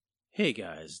Hey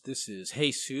guys, this is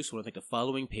Jesus. I want to thank the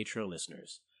following Patreon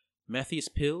listeners: Matthias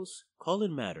Pills,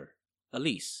 Colin Matter,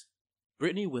 Elise,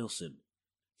 Brittany Wilson,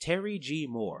 Terry G.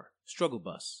 Moore, Struggle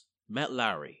Bus, Matt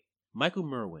Lowry, Michael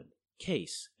Merwin,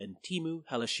 Case, and Timu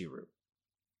Halashiru.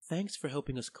 Thanks for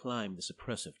helping us climb this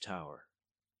oppressive tower.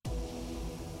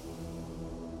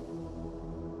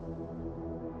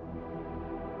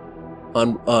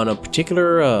 On a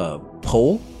particular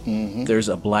pole, there's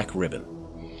a black ribbon.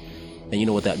 And you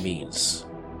know what that means.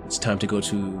 It's time to go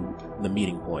to the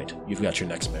meeting point. You've got your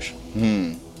next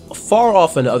mission. Far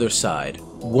off on the other side,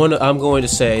 I'm going to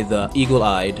say the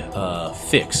eagle-eyed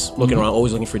Fix, looking around,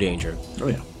 always looking for danger. Oh,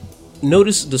 yeah.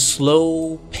 Notice the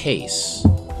slow pace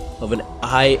of an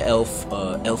high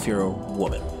elfier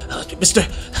woman.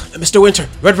 Mr. Winter,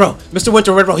 Red Row. Mr.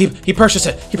 Winter, Red Row. He purchased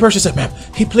it. He purchased it, ma'am.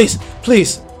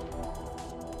 Please.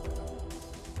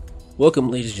 Welcome,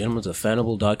 ladies and gentlemen, to the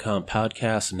Fanable.com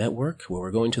podcast network, where we're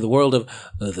going to the world of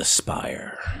The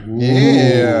Spire.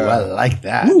 Yeah. I like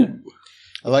that. Ooh.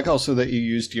 I like also that you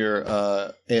used your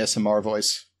ASMR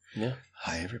voice. Yeah.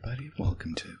 Hi, everybody.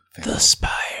 Welcome to The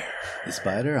Spire. The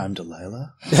Spider, I'm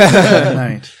Delilah.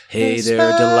 Night. Hey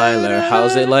there, Delilah.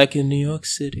 How's it like in New York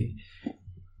City?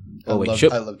 I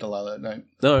love Delilah at night.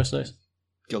 No, it's nice.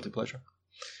 Guilty pleasure.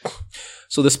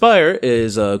 So The Spire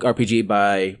is a RPG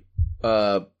by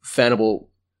Fanable.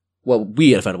 Well,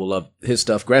 we at Fanable love his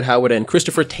stuff. Grant Howard and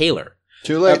Christopher Taylor.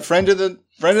 Too late. Friend of the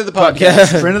podcast. Friend of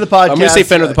the podcast. I'm going to say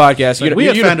friend of the podcast. We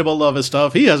at Fanable love his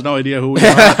stuff. He has no idea who we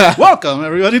are. Welcome,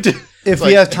 everybody. If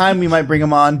we have time, we might bring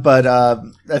him on, but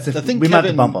that's I think we might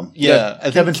have Kevin- to bump him. Yeah, I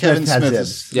think Kevin has Smith dibs.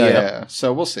 is. Yeah, Yeah, yeah.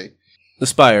 so we'll see. The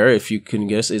Spire, if you can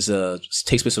guess,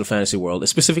 takes place in a fantasy world. It's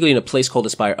specifically in a place called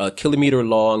the Spire, a kilometer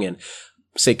long and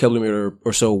say kilometer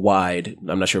or so wide.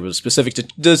 I'm not sure if it was specific.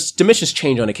 The dimensions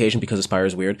change on occasion because the Spire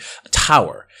is weird. A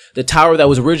tower. The tower that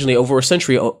was originally over a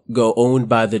century ago owned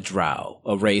by the Drow,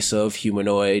 a race of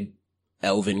humanoid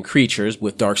elven creatures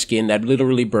with dark skin that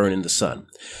literally burn in the sun.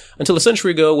 Until a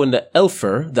century ago when the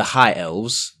Elfer, the high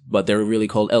elves, but they're really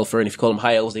called Elfer, and if you call them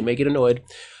high elves, they may get annoyed,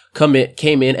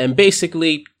 came in and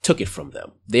basically took it from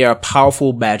them. They are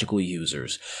powerful magical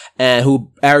users and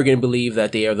who arrogantly believe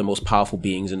that they are the most powerful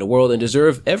beings in the world and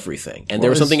deserve everything. And there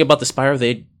was something about the Spire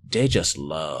they just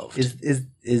loved.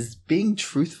 Is being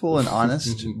truthful and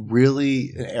honest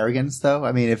really an arrogance, though?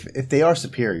 I mean, if they are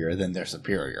superior, then they're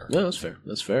superior. No, that's fair.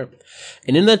 That's fair.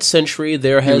 And in that century,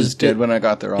 there He has was dead when I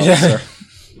got there, officer.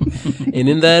 And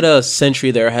in that century,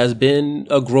 there has been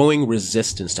a growing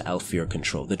resistance to Alfear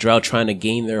control. The Drow trying to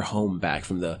gain their home back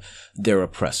from their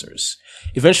oppressors.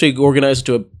 Eventually organized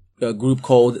into a group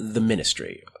called the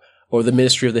Ministry, or the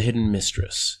Ministry of the Hidden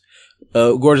Mistress.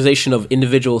 An organization of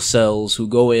individual cells who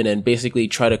go in and basically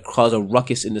try to cause a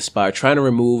ruckus in the Spire, trying to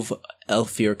remove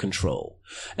Alfear control.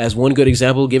 As one good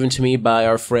example given to me by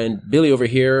our friend Billy over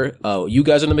here, you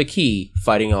guys on the McKee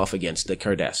fighting off against the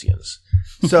Cardassians.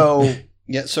 So...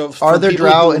 Yeah, so are there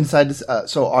Drow inside this?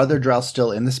 So are there Drow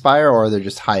still in the Spire, or are there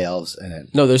just high elves in it?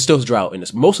 No, there's still Drow in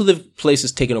this. Most of the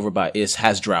places taken over by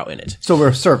has Drow in it. So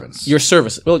we're servants. You're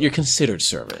servants. Well, you're considered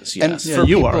servants. Yes. And for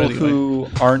you people are, anyway. who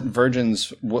aren't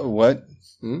virgins, what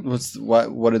do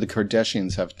the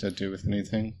Kardashians have to do with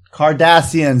anything?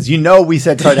 Cardassians. You know we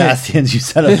said Cardassians, you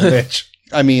son of a bitch.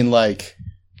 I mean, like,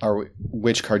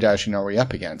 which Kardashian are we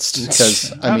up against?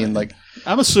 Because, I mean, like...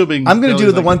 I'm assuming... I'm going to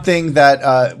do the one thing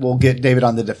that will get David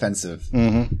on the defensive.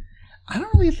 Mm-hmm. I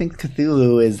don't really think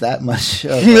Cthulhu is that much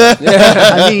of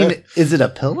I mean, is it a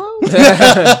pillow?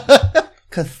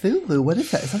 Cthulhu? What is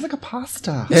that? It sounds like a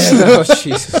pasta. Oh,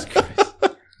 Jesus Christ.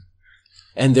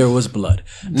 And there was blood.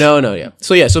 No.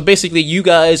 So basically you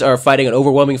guys are fighting an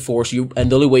overwhelming force, and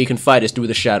the only way you can fight is through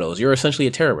the shadows. You're essentially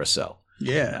a terrorist cell.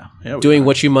 Yeah. Doing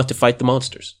what you must to fight the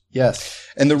monsters. Yes.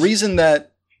 And the reason that...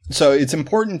 So it's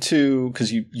important to...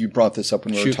 Because you brought this up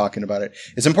when we were talking about it.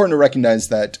 It's important to recognize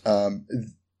that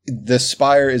the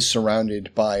Spire is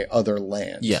surrounded by other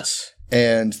land. Yes.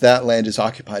 And that land is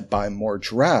occupied by more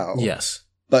Drow. Yes.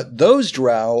 But those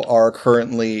Drow are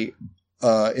currently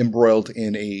embroiled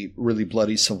in a really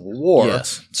bloody civil war.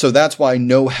 Yes. So that's why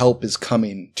no help is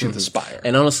coming to the Spire.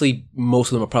 And honestly,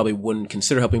 most of them probably wouldn't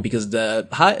consider helping because the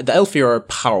Elfir are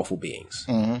powerful beings.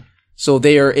 Mm-hmm. So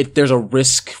there's a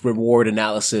risk-reward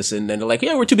analysis, and then they're like,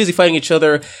 yeah, we're too busy fighting each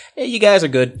other. Hey, you guys are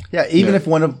good. Yeah, even if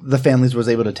one of the families was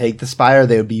able to take the Spire,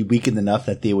 they would be weakened enough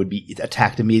that they would be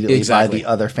attacked immediately by the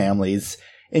other families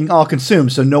and all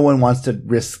consumed. So no one wants to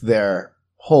risk their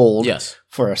hold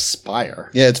for a Spire.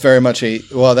 Yeah, it's very much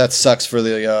well, that sucks for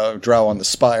the Drow on the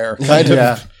Spire. Kind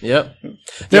of. Yeah. Yep.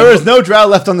 There is no Drow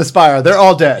left on the Spire. They're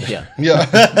all dead. Yeah.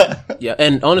 Yeah. Yeah.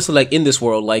 And honestly, like in this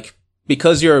world, like,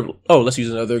 because let's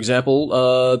use another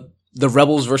example. the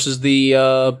rebels versus the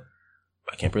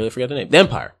I can't really forget the name. The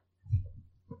Empire.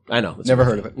 I know. Never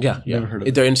heard of it. Yeah. Never heard of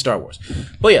it. They're in Star Wars.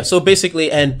 But yeah, so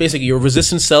basically your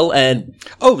resistance cell and...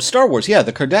 Oh, Star Wars. Yeah,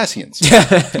 the Cardassians.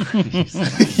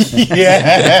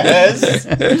 Yes.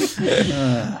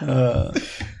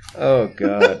 Oh,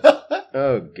 God.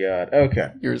 Oh, God.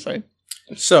 Okay. You were saying?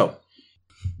 So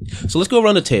let's go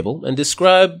around the table and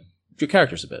describe your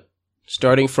characters a bit.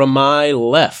 Starting from my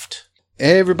left.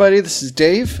 Hey, everybody. This is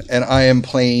Dave, and I am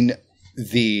playing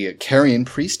the Carrion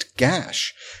Priest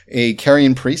Gash. A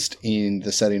Carrion Priest in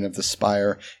the setting of the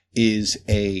Spire is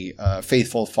a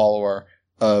faithful follower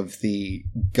of the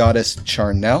goddess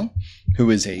Charnel, who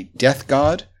is a death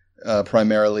god,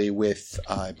 primarily with,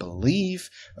 I believe,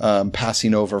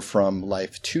 passing over from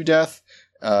life to death.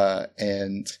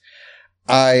 And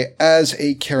I, as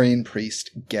a Carrion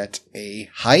Priest, get a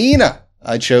hyena.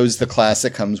 I chose the class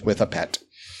that comes with a pet.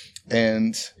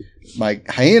 And my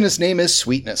hyena's name is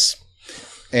Sweetness.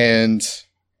 And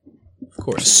of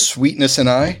course, Sweetness and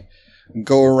I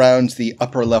go around the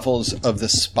upper levels of the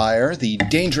Spire, the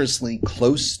dangerously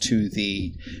close to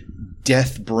the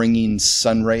death-bringing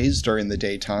sun rays during the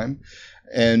daytime,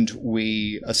 and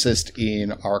we assist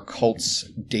in our cult's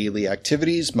daily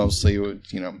activities, mostly with,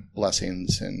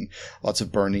 blessings and lots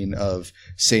of burning of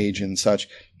sage and such,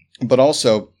 but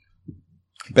also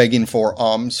begging for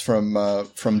alms from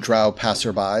drow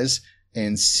passerbys,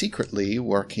 and secretly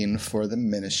working for the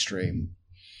ministry.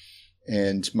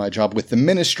 And my job with the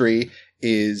ministry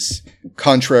is,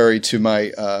 contrary to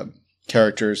my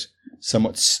character's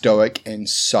somewhat stoic and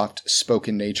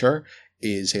soft-spoken nature,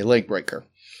 is a leg breaker.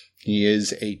 He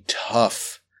is a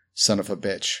tough son of a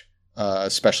bitch,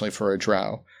 especially for a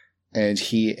drow. And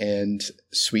he and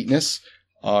Sweetness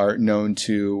are known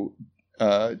to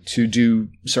do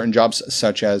certain jobs,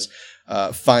 such as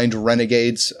find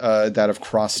renegades that have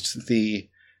crossed the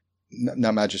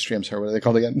not magistry. I'm sorry, what are they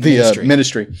called again? The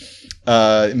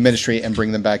ministry, and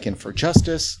bring them back in for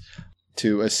justice,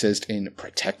 to assist in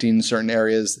protecting certain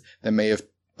areas that may have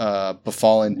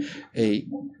befallen a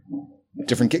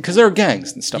different, because there are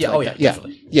gangs and stuff like that.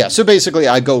 Definitely. Yeah. So basically,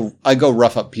 I go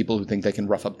rough up people who think they can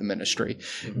rough up the ministry.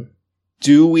 Mm-hmm.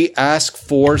 Do we ask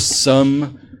for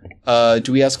some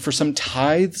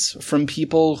tithes from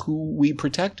people who we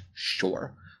protect?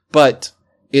 Sure. But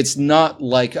it's not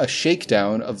like a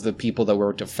shakedown of the people that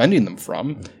we're defending them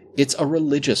from. It's a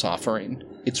religious offering.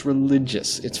 It's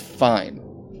religious. It's fine.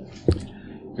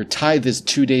 Your tithe is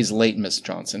 2 days late, Miss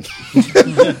Johnson.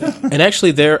 And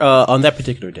actually, there on that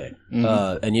particular day,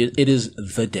 and it is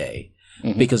the day,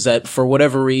 because that, for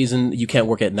whatever reason, you can't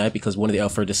work at night because one of the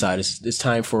Aelfir decided it's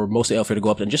time for most of the Aelfir to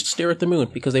go up and just stare at the moon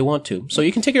because they want to. So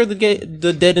you can take care of the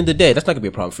dead in the day. That's not going to be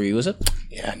a problem for you, is it?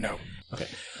 Yeah, no. Okay.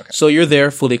 So you're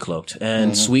there fully cloaked,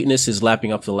 and Sweetness is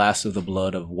lapping up the last of the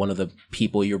blood of one of the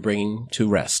people you're bringing to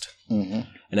rest. Mm-hmm.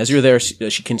 And as you're there,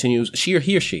 she continues, she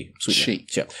continues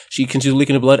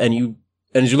licking the blood, and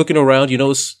as you're looking around, you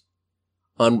notice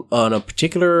on a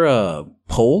particular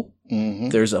pole,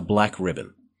 there's a black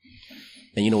ribbon.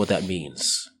 And you know what that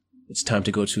means. It's time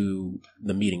to go to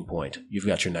the meeting point. You've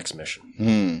got your next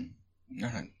mission. All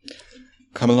right.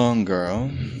 Come along,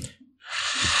 girl.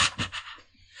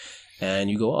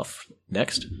 And you go off.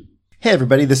 Next. Hey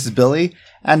everybody, this is Billy,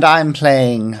 and I'm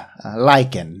playing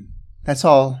Lycan. That's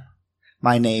all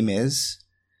my name is.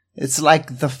 It's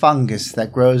like the fungus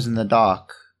that grows in the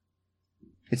dark.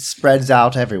 It spreads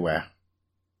out everywhere.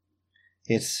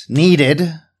 It's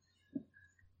needed,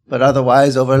 but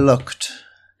otherwise overlooked.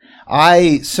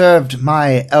 I served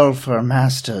my Aelfir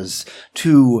masters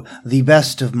to the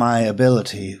best of my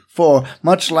ability, for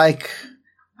much like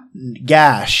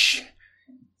Gash,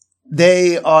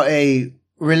 they are a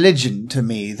religion to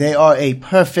me. They are a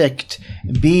perfect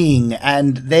being,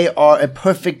 and they are a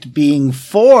perfect being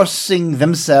forcing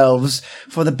themselves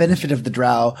for the benefit of the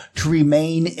drow to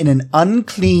remain in an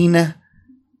unclean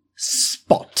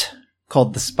spot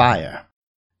called the Spire.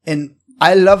 And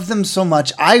I love them so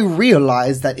much, I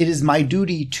realize that it is my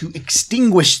duty to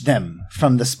extinguish them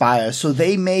from the Spire so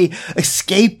they may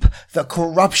escape the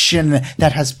corruption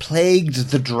that has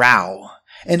plagued the drow.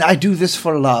 And I do this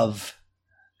for love.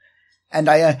 And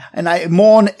I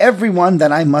mourn everyone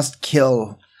that I must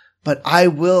kill, but I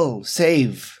will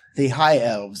save the High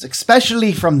Elves,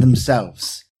 especially from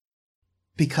themselves,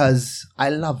 because I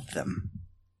love them.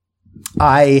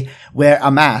 I wear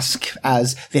a mask,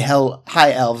 as the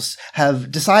High Elves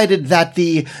have decided that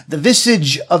the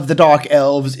visage of the Dark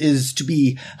Elves is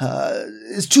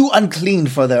too unclean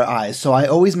for their eyes, so I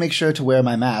always make sure to wear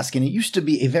my mask, and it used to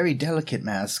be a very delicate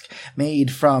mask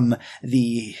made from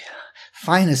the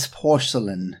finest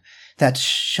porcelain that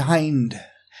shined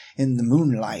in the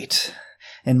moonlight,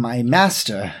 and my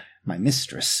master, my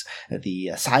mistress,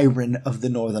 the siren of the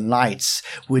northern lights,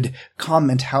 would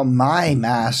comment how my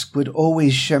mask would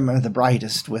always shimmer the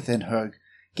brightest within her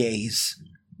gaze.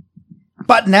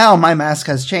 But now my mask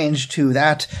has changed to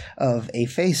that of a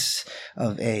face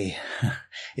of a...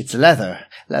 It's leather.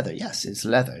 Leather, yes, it's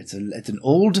leather. It's an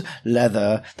old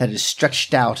leather that is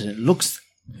stretched out, and it looks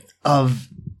of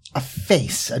a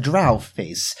face, a drow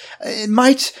face. It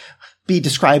might be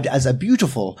described as a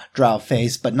beautiful drow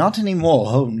face, but not anymore.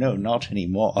 Oh, no, not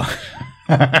anymore.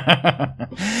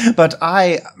 But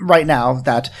right now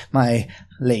that my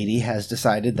lady has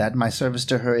decided that my service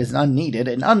to her is unneeded,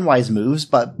 an unwise move,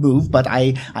 but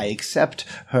I accept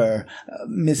her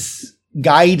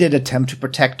misguided attempt to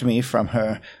protect me from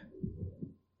her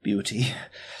beauty.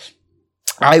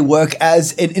 I work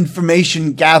as an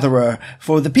information gatherer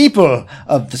for the people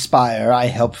of the Spire. I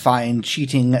help find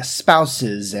cheating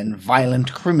spouses and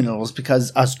violent criminals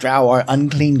because us drow are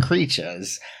unclean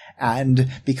creatures.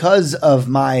 And because of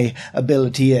my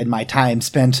ability and my time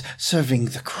spent serving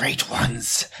the Great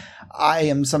Ones, I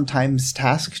am sometimes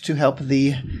tasked to help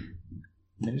the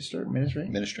ministry.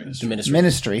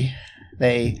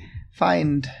 They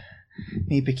find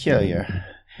me peculiar.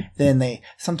 Then they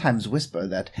sometimes whisper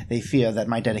that they fear that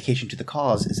my dedication to the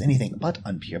cause is anything but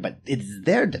unpure, but it's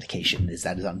their dedication that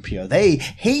is unpure. They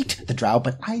hate the drow,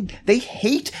 they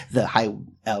hate the high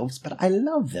elves, but I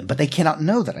love them. But they cannot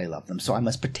know that I love them, so I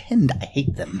must pretend I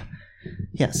hate them.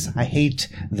 Yes, I hate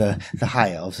the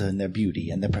high elves and their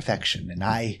beauty and their perfection, and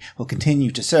I will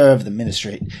continue to serve the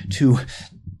ministry to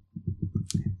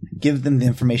give them the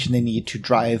information they need to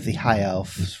drive the high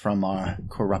elves from our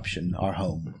corruption, our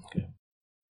home. Okay.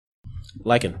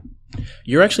 Lycan,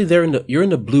 you're actually there you're in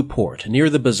the Blue Port, near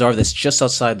the bazaar that's just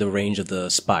outside the range of the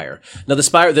Spire. Now the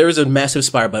Spire, there is a massive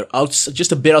Spire, but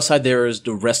just a bit outside there is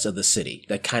the rest of the city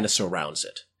that kind of surrounds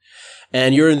it.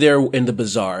 And you're in there in the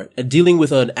bazaar, dealing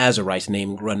with an Azurite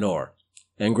named Granor.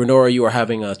 And Granor, you are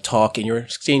having a talk, and you're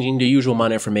exchanging the usual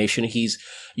amount of information.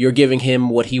 You're giving him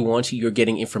what he wants. You're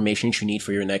getting information you need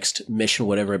for your next mission,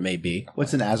 whatever it may be.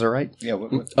 What's an Azurite? Yeah,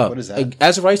 what is that?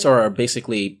 Azurites are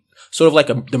basically sort of like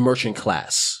the merchant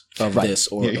class of this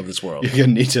of this world. You're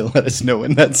gonna need to let us know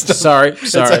when that's done.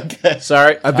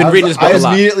 Sorry. I've been reading this book a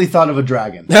lot. I immediately thought of a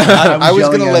dragon. I was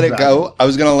gonna let it go. I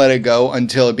was gonna let it go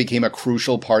until it became a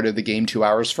crucial part of the game 2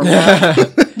 hours from now.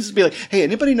 Just be like, hey,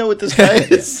 anybody know what this guy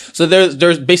is? So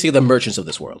there's basically the merchants of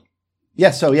this world.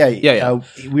 Yeah, so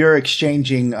we're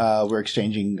exchanging,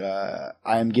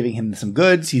 I'm giving him some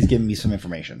goods, he's giving me some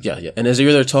information. Yeah. And as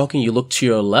you're there talking, you look to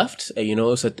your left, and you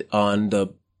notice that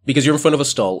because you're in front of a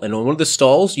stall, and on one of the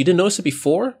stalls, you didn't notice it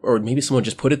before, or maybe someone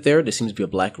just put it there, seems to be a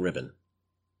black ribbon.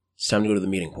 It's time to go to the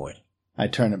meeting point. I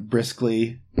turn it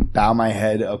briskly, bow my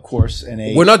head, of course,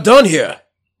 We're not done here!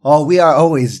 Oh, we are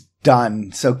always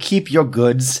done, so keep your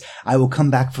goods. I will come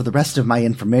back for the rest of my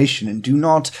information, and do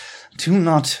not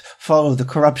follow the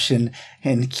corruption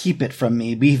and keep it from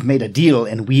me. We've made a deal,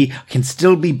 and we can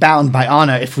still be bound by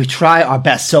honor if we try our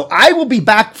best. So I will be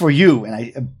back for you. And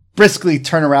I briskly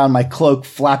turn around, my cloak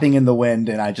flapping in the wind,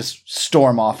 and I just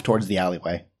storm off towards the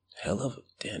alleyway.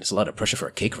 Damn, it's a lot of pressure for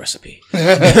a cake recipe.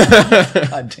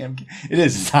 God damn. It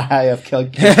is. It's a high up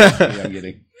cake recipe I'm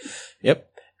getting. Yep.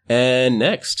 And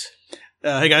next.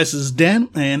 Hey guys, this is Dan,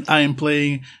 and I am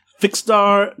playing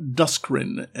Fixdar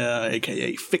Duskrin,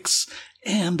 aka Fix.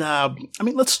 And,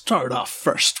 let's start off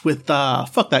first with,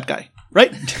 fuck that guy,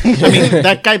 right?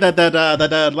 That guy,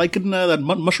 that lichen, that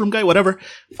mushroom guy, whatever.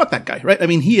 Fuck that guy, right?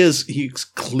 He's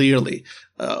clearly,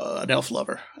 an elf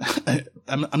lover.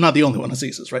 I'm not the only one who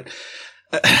sees this, right?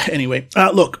 Anyway,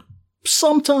 look,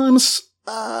 sometimes,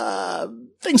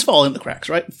 things fall in the cracks,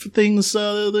 right? Things,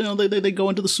 they go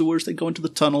into the sewers, they go into the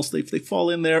tunnels, they fall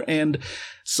in there, and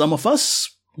some of us,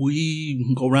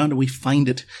 we go around and we find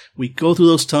it. We go through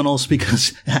those tunnels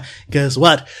because, guess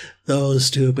what? Those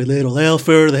stupid little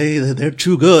elfer, they're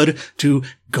too good to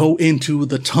go into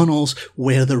the tunnels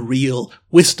where the real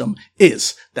wisdom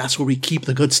is. That's where we keep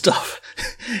the good stuff.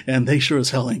 And they sure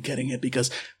as hell ain't getting it,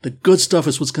 because the good stuff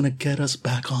is what's gonna get us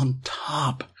back on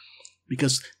top.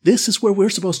 Because this is where we're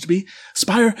supposed to be.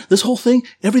 Spire, this whole thing,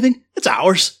 everything, it's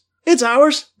ours. It's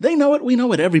ours. They know it. We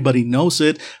know it. Everybody knows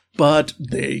it. But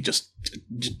they just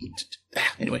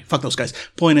anyway, fuck those guys.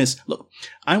 Point is, look,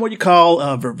 I'm what you call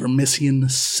a Vermissian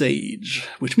sage,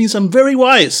 which means I'm very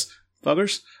wise,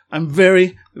 fuckers. I'm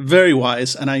very, very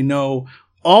wise, and I know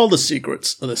all the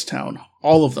secrets of this town,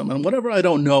 all of them. And whatever I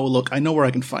don't know, look, I know where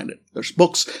I can find it. There's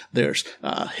books, there's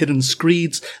hidden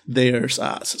screeds, there's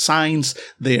signs,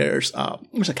 there's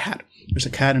a cat. There's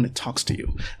a cat and it talks to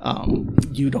you.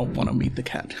 You don't want to meet the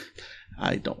cat.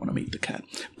 I don't want to meet the cat.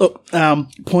 Look,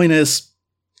 point is,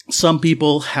 some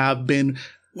people have been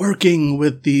working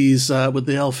with these, with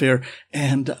the Aelfir,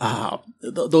 and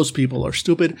those people are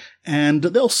stupid, and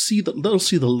they'll see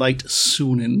the light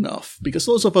soon enough. Because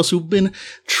those of us who've been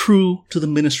true to the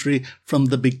ministry from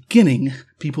the beginning,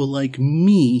 people like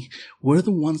me, we're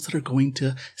the ones that are going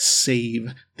to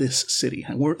save this city.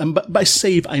 And by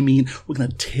save, I mean we're going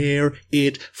to tear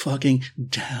it fucking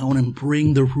down and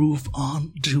bring the roof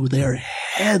onto their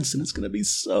heads, and it's going to be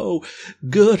so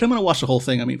good. I'm going to watch the whole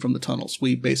thing. I mean, from the tunnels,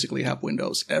 we basically have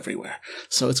windows everywhere,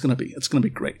 so it's going to be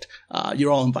great.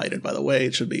 You're all invited, by the way.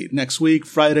 It should be next week,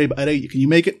 Friday. Can you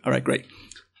make it? All right, great.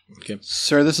 Okay,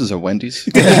 sir. This is a Wendy's.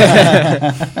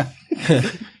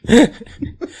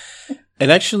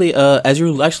 And actually, as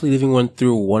you're actually leaving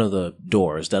through one of the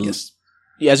doors, as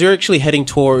you're actually heading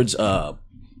towards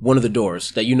one of the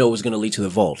doors that you know is going to lead to the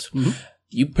vault,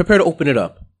 you prepare to open it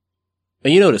up,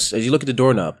 and you notice as you look at the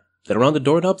doorknob that around the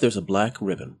doorknob there's a black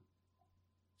ribbon.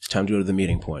 It's time to go to the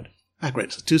meeting point.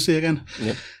 Great. So Tuesday again.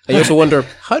 Yep. And you also wonder,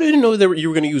 how did you know that you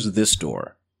were going to use this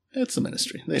door? It's the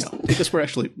ministry. They know because we're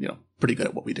actually pretty good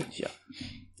at what we do. Yeah.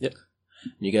 Yep.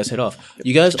 And you guys head off.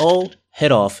 You guys all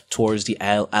head off towards the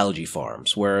algae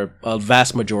farms, where a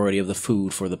vast majority of the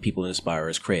food for the people in Aspire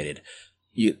is created.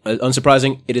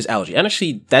 Unsurprising, it is algae. And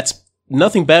actually, that's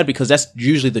nothing bad because that's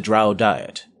usually the drow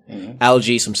diet. Mm-hmm.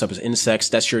 Algae, some stuff is insects,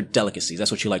 that's your delicacies.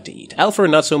 That's what you like to eat. Alpha,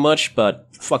 not so much, but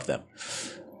fuck them.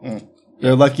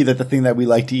 They're lucky that the thing that we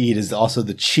like to eat is also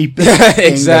the cheapest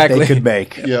thing that they could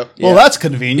make. Yep. Well, that's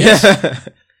convenient.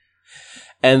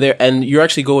 And you're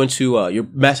actually going to you're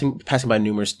passing by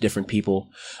numerous different people.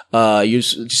 You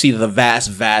see the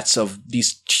vast vats of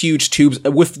these huge tubes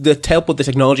with the help of the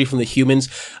technology from the humans.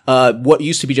 What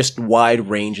used to be just wide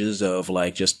ranges of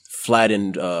like just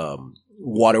flattened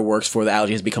waterworks for the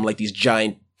algae has become like these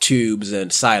giant tubes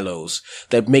and silos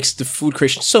that makes the food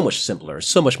creation so much simpler,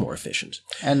 so much more efficient.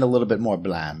 And a little bit more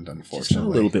bland, unfortunately. Just a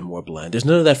little bit more bland. There's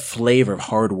none of that flavor of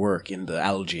hard work in the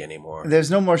algae anymore.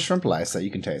 There's no more shrimp lice that you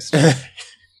can taste. And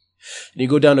you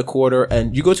go down a corridor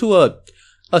and you go to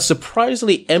a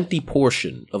surprisingly empty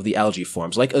portion of the algae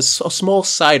farms, like a small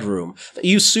side room that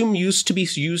you assume used to be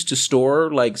used to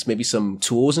store like maybe some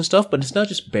tools and stuff, but it's not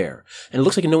just bare. And it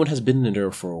looks like no one has been in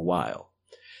there for a while.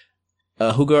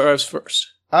 Who arrives first?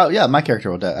 Oh, yeah, my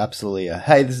character will absolutely.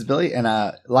 Hey, this is Billy, and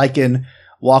Lycan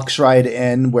walks right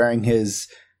in wearing his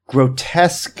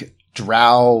grotesque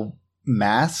drow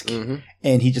mask,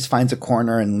 and he just finds a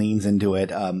corner and leans into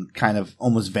it, kind of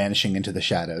almost vanishing into the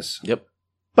shadows. Yep.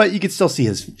 But you can still see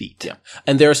his feet. Yeah.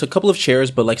 And there's a couple of chairs,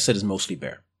 but like I said, it's mostly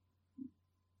bare.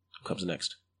 Who comes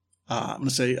next? I'm going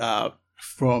to say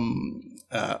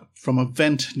from a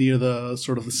vent near the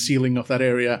sort of the ceiling of that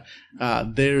area,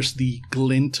 there's the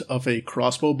glint of a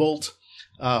crossbow bolt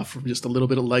from just a little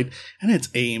bit of light, and it's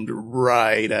aimed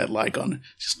right at Lycan.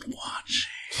 Just watching.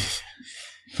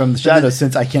 From the shadows,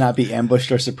 since I cannot be ambushed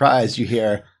or surprised, you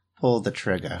hear, pull the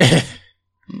trigger.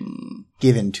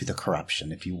 Give in to the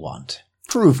corruption if you want.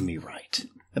 Prove me right.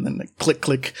 And then like, click,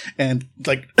 click, and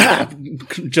like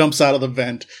jumps out of the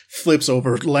vent, flips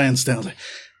over, lands down. Like,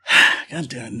 God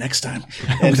damn it! Next time,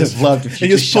 and just loved if you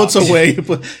just puts away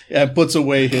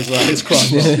his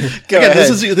crossbow. Again,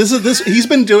 this is he's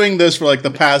been doing this for like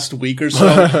the past week or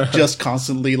so, just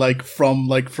constantly like from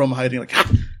hiding like.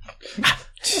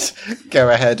 Go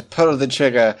ahead, pull the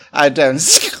trigger. I don't.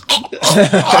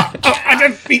 I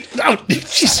didn't beat. No,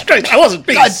 she's straight. I wasn't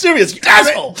being serious, you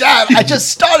asshole. Damn! I just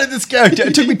started this character.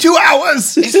 It took me 2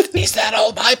 hours. Is that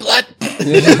all my blood?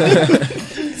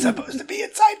 It's supposed to be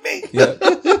inside me. Yeah.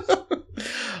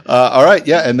 All right.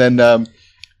 Yeah, and then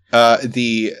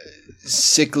the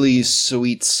sickly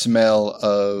sweet smell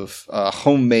of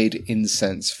homemade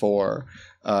incense for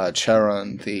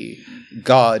Charon, the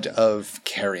god of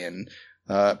carrion,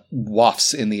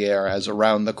 wafts in the air as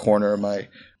around the corner my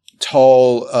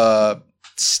tall,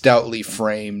 stoutly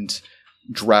framed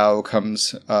drow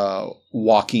comes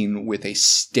walking with a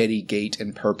steady gait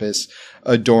and purpose,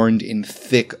 adorned in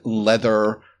thick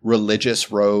leather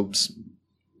religious robes,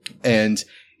 and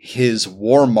his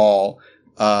war maul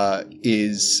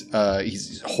is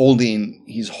he's holding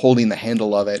the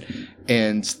handle of it,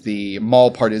 and the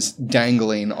maul part is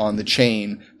dangling on the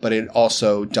chain, but it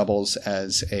also doubles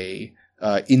as a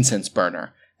incense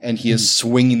burner. And he is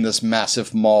swinging this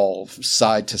massive maul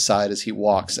side to side as he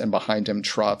walks, and behind him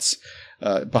trots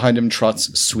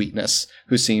Sweetness,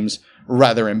 who seems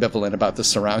rather ambivalent about the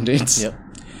surroundings. Yep.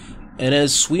 And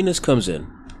as Sweetness comes in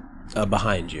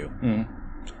behind you,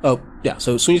 oh yeah,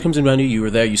 so Sweetness comes in behind you. You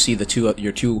were there. You see the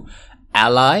your two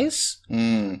allies.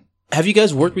 Have you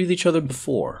guys worked with each other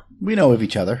before? We know of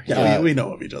each other. Yeah, we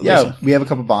know of each other. Yeah, we have a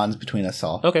couple bonds between us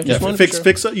all. Okay. Yeah,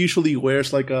 Fix usually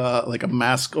wears like a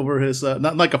mask over his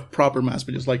not like a proper mask,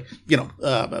 but just like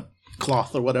a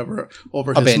cloth or whatever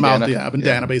over his mouth. Yeah, a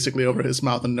bandana basically over his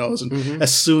mouth and nose. And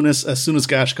as soon as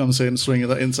Gash comes in swinging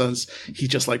the incense, he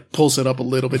just like pulls it up a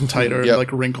little bit tighter and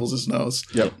like wrinkles his nose.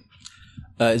 Yep.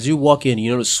 As you walk in, you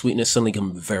notice Sweetness suddenly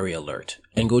become very alert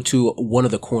and go to one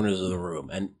of the corners of the room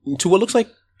and to what looks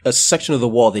like a section of the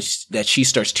wall that she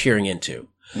starts tearing into.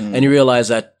 And you realize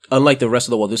that unlike the rest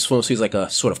of the wall, this one seems like a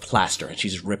sort of plaster and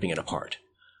she's ripping it apart.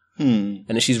 And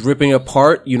as she's ripping it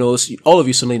apart, you notice, all of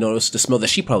you suddenly notice the smell that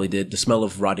she probably did, the smell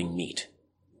of rotting meat.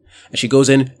 And she goes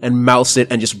in and mouths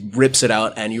it and just rips it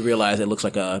out and you realize it looks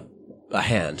like a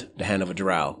hand, the hand of a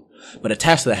drow. But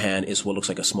attached to the hand is what looks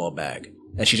like a small bag.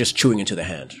 And she's just chewing into the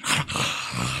hand.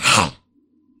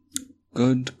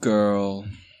 Good girl.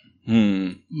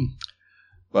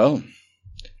 Well,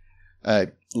 I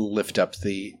lift up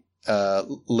the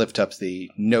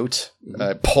note.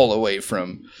 Pull away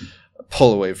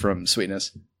from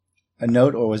Sweetness. A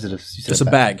note, or was it just a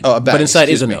bag? Oh, a bag. But inside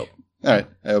is a note. All right,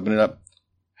 I open it up.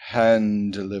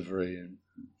 Hand delivery.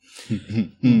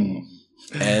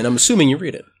 And I'm assuming you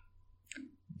read it.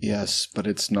 Yes, but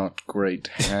it's not great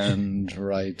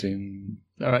handwriting.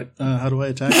 All right, how do I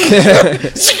attack?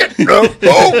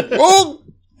 Oh!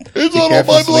 It's all of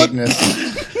my blood.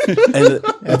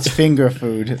 That's finger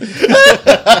food.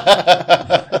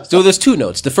 So there's two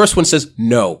notes. The first one says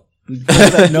no.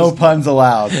 No puns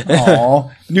allowed.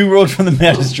 Aww. New rule from the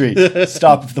magistrate.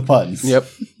 Stop the puns. Yep.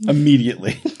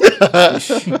 Immediately.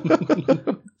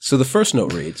 So the first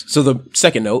note reads, so the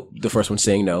second note, the first one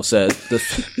saying no, says,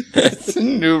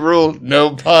 New rule,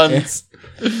 no puns.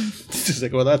 She's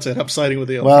like, well, that's it. I'm siding with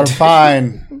the elf. Well,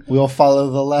 fine. We'll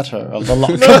follow the letter of the law.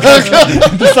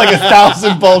 Just like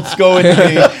 1,000 bolts go into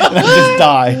me, and I just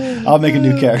die. I'll make a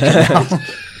new character now.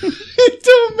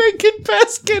 Don't make it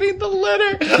past getting the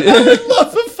letter. I would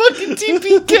love a fucking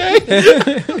TPK.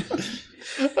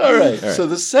 All right. So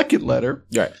the second letter.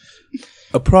 All right.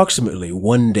 Approximately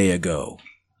 1 day ago,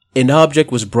 an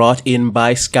object was brought in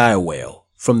by Sky Whale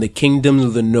from the kingdoms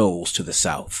of the Knolls to the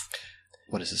south.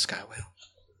 What is a Sky Whale?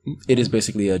 It is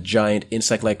basically a giant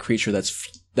insect-like creature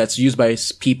that's used by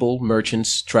people,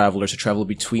 merchants, travelers to travel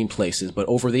between places, but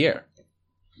over the air.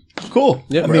 Cool.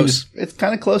 Yeah, I mean, it's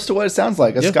kind of close to what it sounds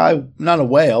like. A sky, not a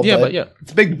whale, but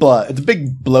it's a big it's a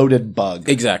big bloated bug.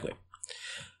 Exactly.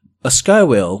 A sky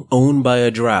whale owned by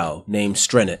a drow named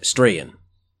Strayan.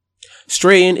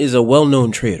 Strayan is a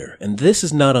well-known trader, and this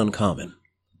is not uncommon.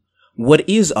 What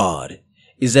is odd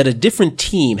is that a different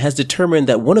team has determined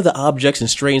that one of the objects in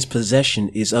Strayan's possession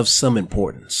is of some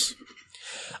importance.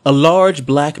 A large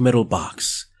black metal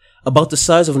box, about the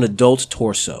size of an adult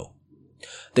torso.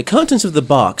 The contents of the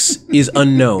box is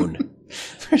unknown.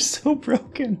 They're so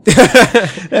broken.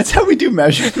 That's how we do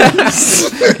measurements.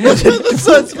 The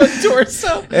size of a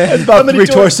torso. It's about 3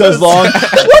 torsos long.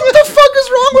 What the fuck is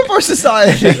wrong with our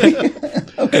society?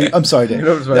 Okay, I'm sorry, Dave.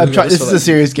 This is a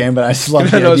serious game, but I just love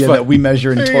the idea that we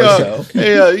measure in torso.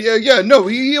 Yeah. No,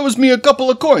 he owes me a couple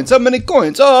of coins. How many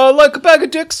coins? Like a bag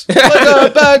of dicks. Like a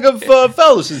bag of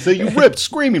phalluses that you ripped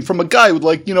screaming from a guy who,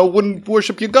 wouldn't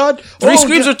worship your god. 3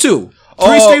 screams or 2?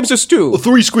 3 screams or 2? Well,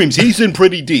 3 screams. He's in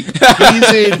pretty deep.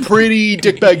 He's in pretty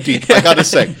dickbag deep, I gotta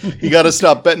say. You gotta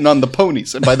stop betting on the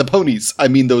ponies. And by the ponies, I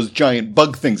mean those giant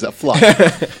bug things that fly.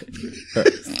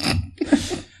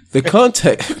 The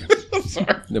context... I'm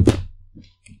sorry.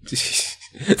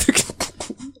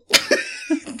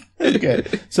 Okay,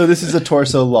 so this is a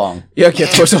torso long. Yeah, okay,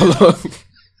 torso long.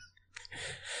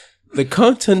 The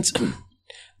contents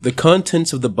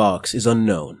of the box is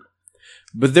unknown,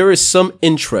 but there is some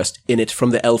interest in it from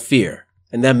the Aelfir,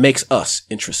 and that makes us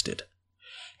interested.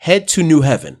 Head to New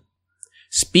Heaven,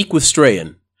 speak with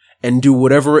Strayan, and do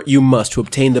whatever you must to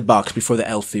obtain the box before the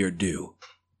Aelfir do.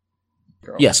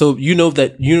 Girl. Yeah, so you know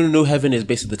that New Heaven is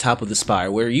basically the top of the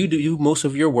spire, where you do most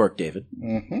of your work, David.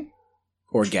 Mm-hmm.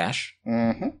 Or Gash.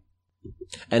 Mm-hmm.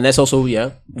 And that's also,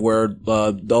 where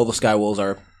all the sky wolves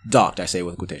are docked, I say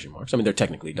with quotation marks. I mean, they're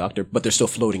technically docked, but they're still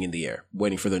floating in the air,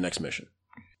 waiting for their next mission.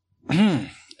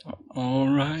 All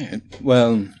right.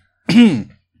 Well,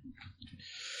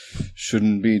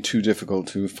 shouldn't be too difficult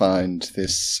to find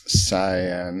this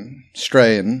Strayan.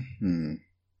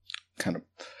 Kind of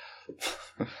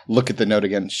look at the note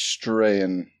again.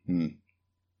 Strayan.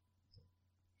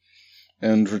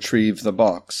 And retrieve the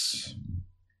box.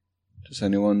 Does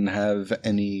anyone have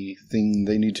anything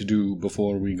they need to do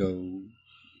before we go?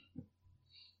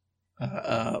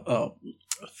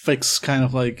 Fix kind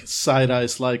of like side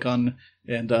eyes on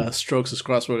and strokes his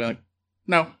crossbow.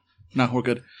 No, we're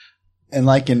good. And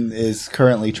Lycan is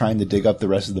currently trying to dig up the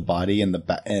rest of the body and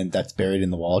that's buried in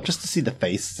the wall, just to see the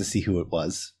face, to see who it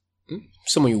was.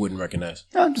 Someone you wouldn't recognize.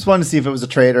 I just wanted to see if it was a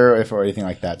traitor or anything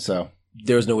like that. So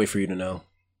there's no way for you to know.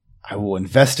 I will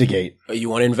investigate. You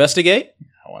want to investigate?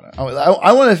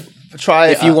 I want to try.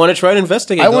 If you want to try to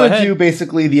investigate, I want to do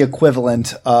basically the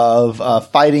equivalent of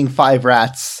fighting 5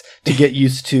 rats to get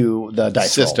used to the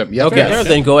dice system. Roll. Yep. Okay, yes.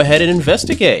 Then go ahead and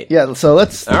investigate. Yeah. So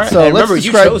let's. All right. So and let's remember,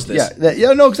 describe, you chose this.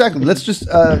 Yeah. No, exactly. Let's just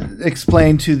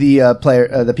explain to the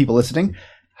player, the people listening,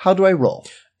 how do I roll?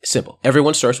 Simple.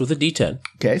 Everyone starts with a D10.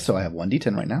 Okay, so I have 1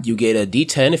 D10 right now. You get a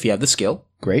D10 if you have the skill.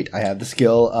 Great. I have the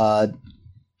skill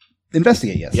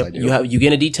investigate. Yes, yep. I do. You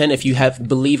get a D10 if you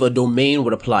believe a domain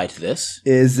would apply to this.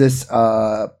 Is this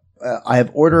I have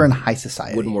order and high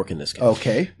society. Wouldn't work in this case.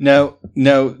 Okay. Now,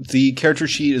 the character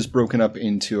sheet is broken up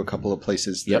into a couple of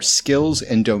places. There's skills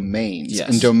and domains. Yes.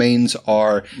 And domains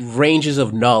are ranges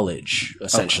of knowledge,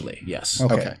 essentially. Okay. Yes.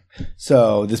 Okay.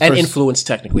 So this and influence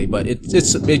technically, but it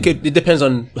depends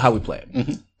on how we play it.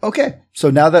 Mm-hmm. Okay. So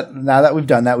now that we've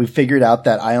done that, we've figured out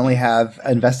that I only have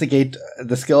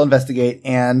the skill investigate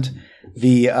and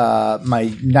the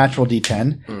my natural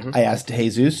D10. Mm-hmm. I asked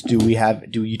Jesus, do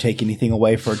you take anything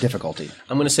away for difficulty?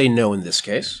 I'm going to say no in this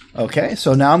case. Okay.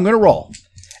 So now I'm going to roll.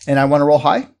 And I want to roll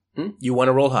high? You want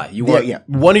to roll high.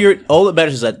 One of all that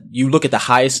matters is that you look at the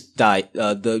highest die,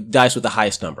 the dice with the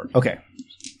highest number. Okay.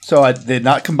 So they're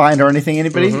not combined or anything,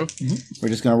 anybody? Mm-hmm. Mm-hmm. We're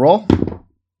just going to roll.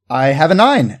 I have a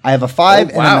 9. I have a 5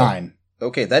 and a 9.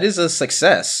 Okay, that is a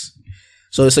success.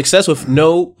 So a success with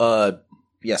no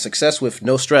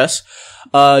stress.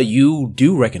 You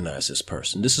do recognize this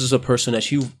person. This is a person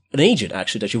an agent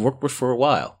actually that you've worked with for a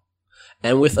while.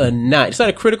 And with a 9, it's not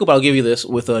a critical, but I'll give you this.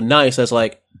 With a 9, it says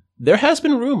there has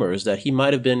been rumors that he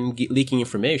might have been leaking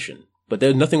information, but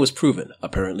nothing was proven.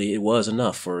 Apparently, it was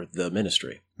enough for the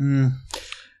ministry. Mm.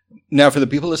 Now, for the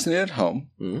people listening at home,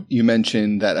 you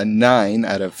mentioned that a 9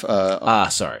 out of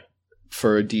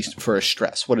for a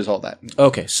stress. What is all that?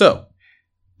 Okay, so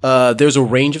there's a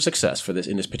range of success for this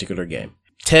in this particular game.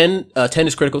 10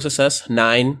 is critical success. 8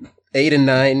 and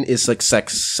 9 is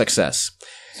success.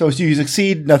 So you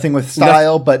succeed, nothing with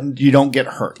style, but you don't get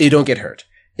hurt. You don't get hurt.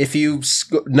 If you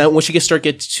once you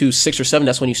get to 6 or 7,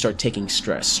 that's when you start taking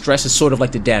stress. Stress is sort of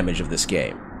like the damage of this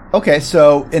game. Okay,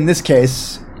 so in this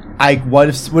case, I would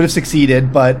have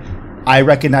succeeded, but I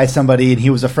recognized somebody and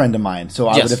he was a friend of mine, so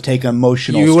I would have taken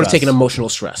emotional stress. You would have taken emotional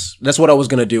stress. That's what I was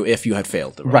going to do if you had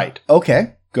failed. Right.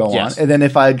 Okay. Go on. And then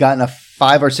if I had gotten a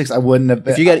 5 or 6, I wouldn't have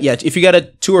been. If you got a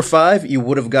 2 or 5, you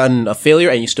would have gotten a failure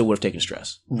and you still would have taken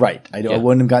stress. Right. I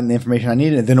wouldn't have gotten the information I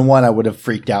needed. And then a 1, I would have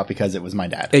freaked out because it was my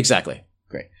dad. Exactly.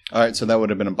 Great. All right. So that would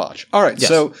have been a botch. All right. Yes.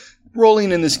 So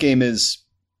rolling in this game is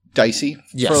dicey,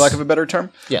 for lack of a better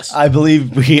term. Yes. I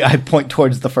believe I point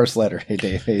towards the first letter. Hey,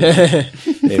 Dave. Hey,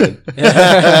 David.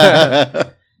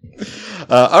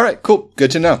 All right. Cool.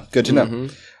 Good to know. Mm-hmm.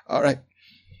 All right.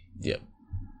 Yep.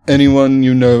 Anyone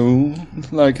you know,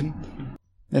 Lycan?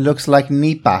 It looks like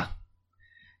Nipa.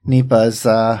 Nipa's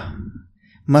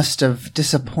must have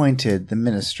disappointed the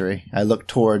ministry. I look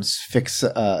towards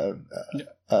Fixdor.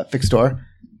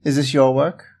 Is this your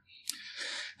work?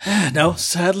 No,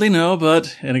 sadly no,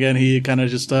 but, and again, he kind of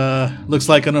just looks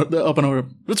like an open over.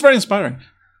 It's very inspiring.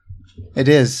 It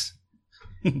is.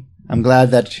 I'm glad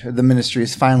that the ministry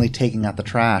is finally taking out the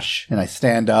trash. And I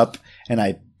stand up and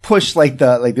I push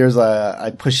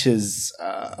I push his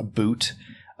boot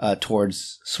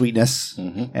towards Sweetness,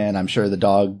 and I'm sure the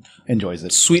dog enjoys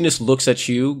it. Sweetness looks at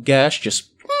you, Gash,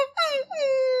 just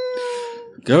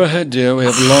go ahead, dear. We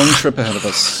have a long trip ahead of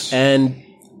us. And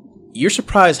you're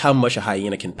surprised how much a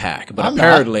hyena can pack, but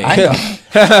apparently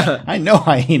I know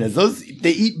hyenas.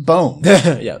 They eat bones.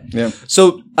 Yeah.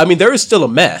 So, I mean, there is still a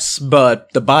mess,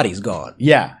 but the body's gone.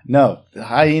 Yeah. No, the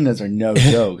hyenas are no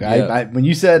joke. When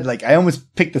you said, I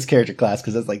almost picked this character class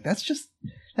because I was like, that's just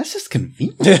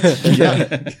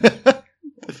convenient.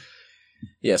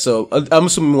 Yeah, so I'm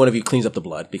assuming one of you cleans up the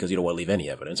blood because you don't want to leave any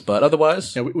evidence, but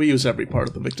otherwise... Yeah, we use every part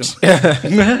of the victim.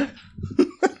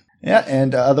 Yeah,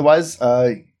 and otherwise...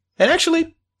 And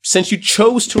actually, since you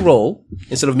chose to roll,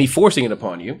 instead of me forcing it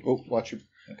upon you... Oh, watch your...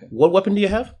 Okay. What weapon do you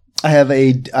have? I have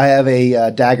a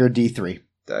dagger D3.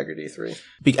 Dagger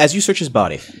D3. As you search his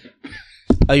body,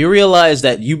 you realize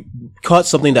that you caught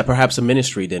something that perhaps the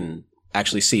ministry didn't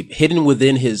actually see. Hidden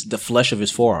within the flesh of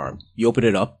his forearm. You open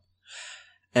it up,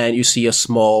 and you see a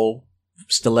small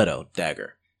stiletto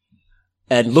dagger.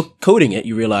 And coating it,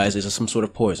 you realize is some sort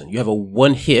of poison. You have a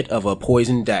 1 hit of a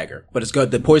poison dagger, but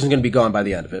the poison's going to be gone by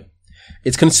the end of it.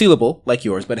 It's concealable, like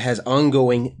yours, but it has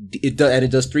ongoing, it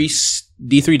does 3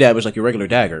 D3 damage like your regular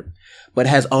dagger, but it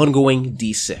has ongoing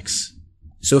D6.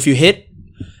 So if you hit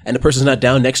and the person's not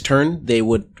down next turn, they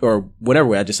would, or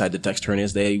whenever I decide the next turn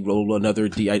is, they roll another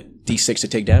D6 to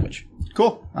take damage.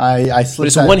 Cool. I slip. But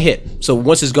it's one hit, so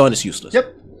once it's gone, it's useless.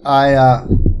 Yep.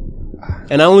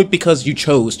 And only because you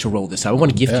chose to roll this. I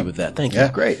want to gift you with that. Thank you.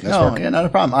 Great. No, not a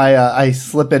problem. I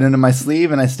slip it into my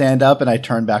sleeve and I stand up and I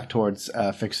turn back towards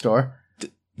Fixstar.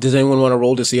 Does anyone want to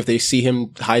roll to see if they see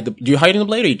him hide the... Do you hide in the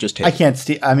blade or you just hit? I can't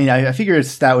steal. I mean, I figure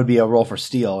that would be a roll for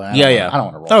steal. And I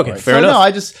don't want to roll for it. Fair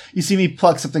enough. No, you see me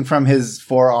pluck something from his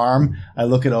forearm. I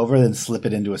look it over, then slip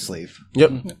it into a sleeve.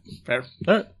 Yep. Fair.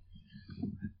 All right.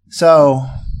 So,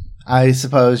 I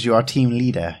suppose you are team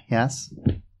leader, yes?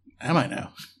 Am I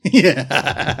now?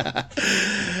 Yeah.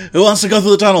 Who wants to go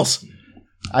through the tunnels?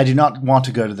 I do not want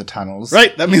to go to the tunnels.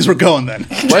 Right, that means we're going then.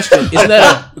 Question: Isn't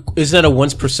that a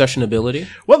once per session ability?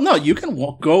 Well, no, you can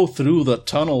go through the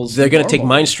tunnels. They're going to take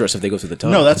mind stress if they go through the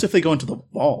tunnel. No, that's if they go into the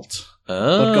vault.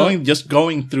 But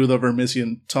going through the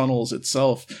Vermissian tunnels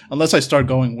itself, unless I start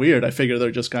going weird, I figure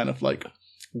they're just kind of like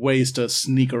ways to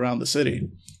sneak around the city.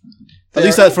 At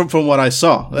least that from what I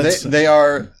saw.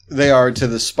 They are to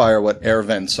the Spire what air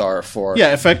vents are for.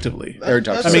 Yeah, effectively. Air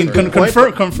ducts. I mean,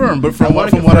 confirm. But from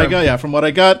what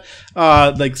I got,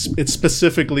 like it's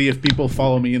specifically if people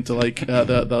follow me into like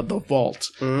the vault.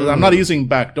 I'm not using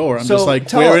backdoor. I'm just like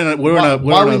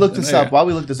while we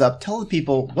look this up, tell the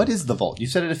people what is the vault. You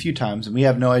said it a few times, and we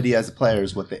have no idea as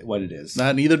players what it is.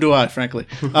 Neither do I, frankly.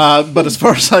 But as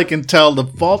far as I can tell, the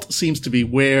vault seems to be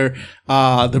where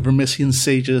the Vermissian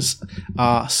sages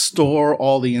store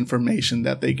all the information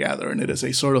that they gather, and it is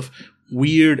a sort of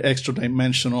weird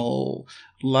extra-dimensional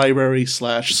library /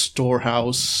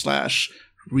 storehouse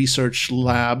 / research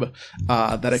lab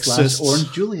that exists.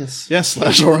 Orange Julius. Yes,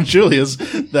 / Orange Julius.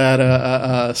 That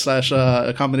 /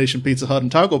 a combination Pizza Hut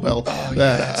and Taco Bell.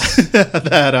 That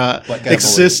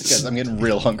exists. I'm getting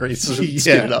real hungry. So speed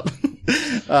it up.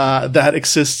 That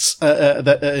exists,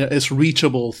 that is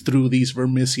reachable through these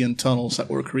Vermissian tunnels that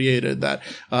were created that,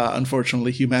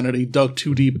 unfortunately, humanity dug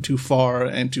too deep, too far,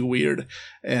 and too weird,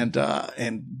 and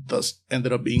thus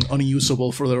ended up being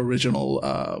unusable for their original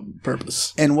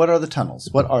purpose. And what are the tunnels?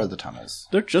 What are the tunnels?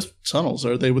 They're just tunnels.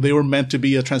 They were meant to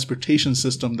be a transportation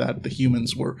system that the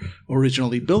humans were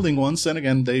originally building once, and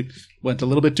again, they went a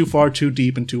little bit too far, too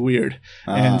deep, and too weird.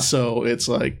 And so it's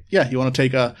like, you want to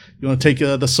take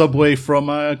the subway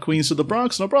from Queens to the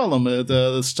Bronx, no problem.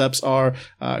 The steps are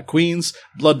Queens,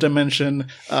 Blood Dimension,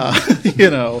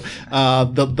 the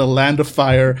Land of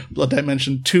Fire, Blood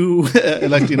Dimension 2,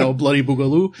 Bloody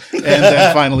Boogaloo, and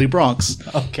then finally Bronx.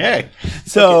 Okay.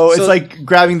 So it's like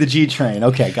grabbing the G train.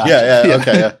 Okay, gotcha. Yeah.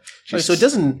 Okay, yeah. Right, so it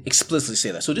doesn't explicitly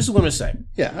say that. So this is what I'm going to say.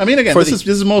 Yeah, I mean, again, this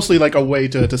is mostly like a way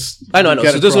to I know.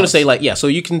 So this is going to say so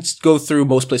you can go through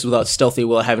most places without stealthy,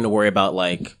 without having to worry about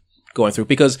going through,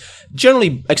 because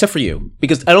generally, except for you,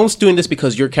 because I don't doing this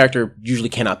because your character usually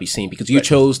cannot be seen because you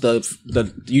chose the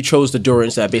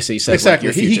Durance that basically says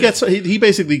exactly. He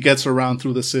basically gets around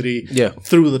through the city,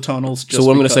 through the tunnels. So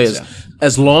what I'm going to say is,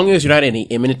 as long as you're not in any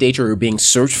imminent danger or you're being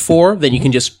searched for, then you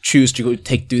can just choose to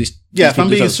take these. Yeah, if I'm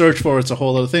being searched for, it's a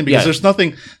whole other thing because there's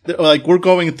nothing we're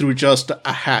going through just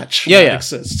a hatch that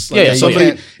exists.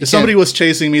 If somebody was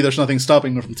chasing me, there's nothing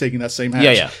stopping me from taking that same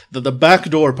hatch. The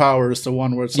backdoor power is the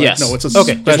one where it's like, no, it's a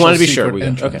okay. Just wanted to be sure.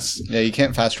 Okay. Yeah, you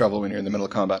can't fast travel when you're in the middle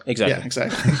of combat. Exactly. Yeah,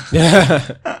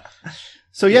 exactly.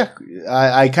 So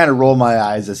I kind of roll my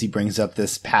eyes as he brings up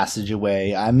this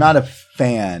passageway. I'm not a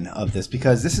fan of this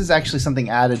because this is actually something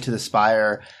added to the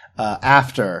Spire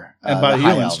after and by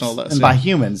humans, no less, by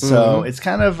humans. So it's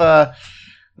kind of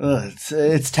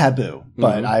it's taboo,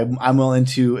 but I'm willing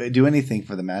to do anything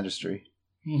for the Magistry.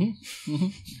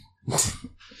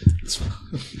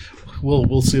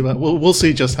 We'll see we'll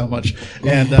see just how much.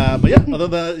 And but other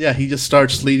than that, he just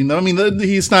starts leading them. I mean,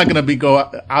 he's not going to go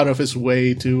out of his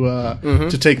way to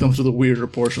take them through the weirder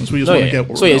portions. We just want to get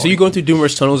where we're going. So you're going through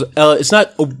numerous tunnels. It's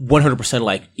not a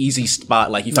 100% easy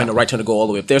spot. You find the right turn to go all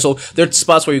the way up there. So there are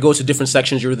spots where you go to different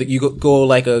sections. You go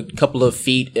like a couple of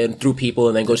feet and through people,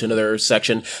 and then go to another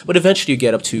section. But eventually, you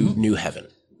get up to New Heaven.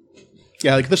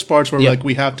 Yeah, there's parts where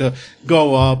we have to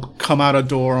go up, come out a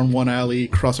door on one alley,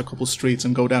 cross a couple streets,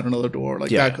 and go down another door,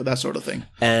 that sort of thing.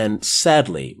 And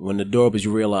sadly, when the door opens,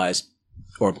 you realize,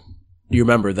 or you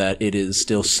remember that it is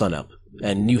still sunup,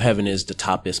 and New Heaven is the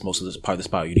topiest, most of this part of the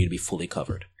spire. You need to be fully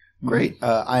covered. Great.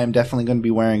 I am definitely going to be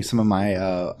wearing some of my.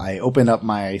 I open up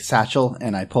my satchel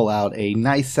and I pull out a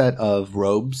nice set of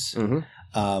robes.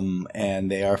 And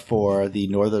they are for the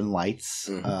Northern Lights,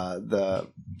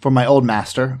 for my old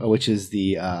master, which is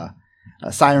the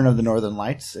Siren of the Northern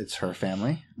Lights. It's her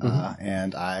family.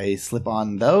 And I slip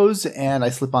on those, and I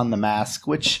slip on the mask,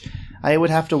 which I would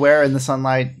have to wear in the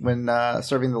sunlight when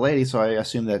serving the lady, so I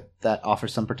assume that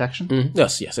offers some protection. Mm-hmm.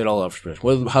 Yes, it all offers protection.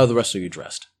 Well, how are the rest of you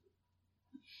dressed?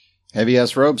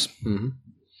 Heavy-ass robes. Mm-hmm.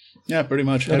 Yeah, pretty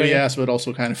much. Heavy ass, but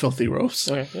also kind of filthy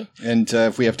robes. Okay, yeah. And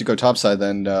if we have to go topside,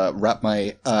 then wrap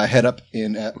my head up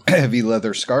in a heavy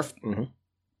leather scarf. Mm-hmm.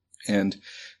 And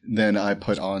then I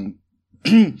put on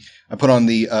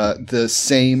the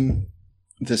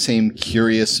same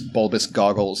curious bulbous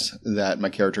goggles that my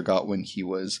character got when he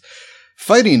was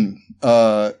fighting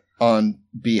on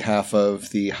behalf of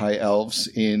the High Elves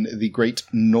in the Great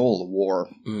Knoll War.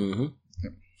 Mm-hmm.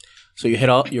 So you head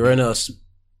out. You're in a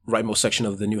rightmost section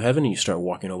of the New Heaven, and you start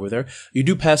walking over there. You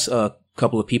do pass a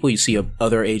couple of people. You see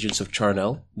other agents of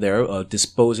Charnel there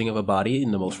disposing of a body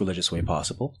in the most religious way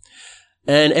possible.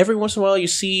 And every once in a while, you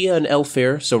see an elf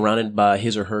here surrounded by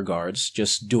his or her guards,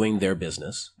 just doing their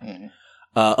business. Mm-hmm.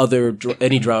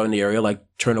 Any drow in the area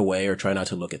turn away or try not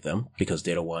to look at them because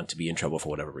they don't want to be in trouble for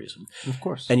whatever reason. Of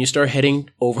course. And you start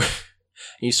heading over.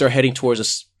 You start heading towards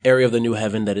this area of the New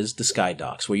Heaven that is the Sky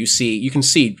Docks, where you can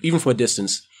see even from a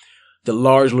distance the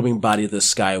large looming body of the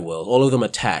Sky Whale, all of them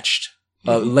attached,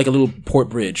 like a little port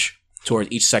bridge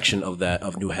towards each section of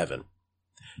New Heaven.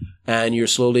 And you're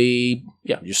slowly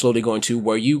going to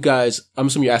where you guys, I'm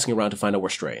assuming you're asking around to find out where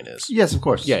Strayan is. Yes, of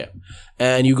course. Yeah.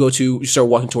 And you start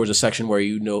walking towards a section where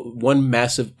one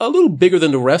massive, a little bigger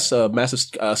than the rest, massive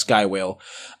Sky Whale.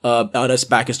 On its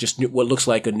back is just what looks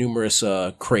like numerous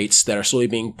crates that are slowly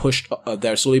being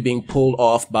pulled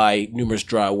off by numerous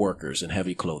drow workers in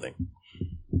heavy clothing.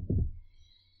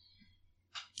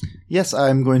 Yes,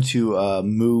 I'm going to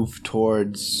move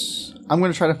towards. I'm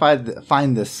going to try to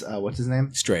find this. What's his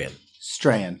name? Strayan.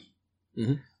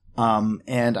 Mm-hmm.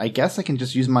 And I guess I can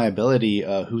just use my ability.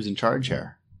 Who's in charge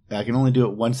here? I can only do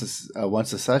it once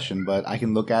a session, but I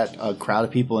can look at a crowd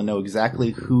of people and know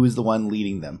exactly who is the one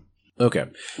leading them. Okay.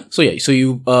 So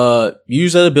you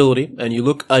use that ability and you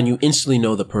look and you instantly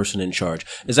know the person in charge.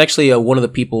 It's actually one of the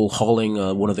people hauling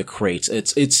one of the crates.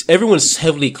 It's everyone's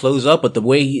heavily closed up, but the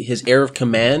way his air of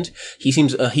command, he's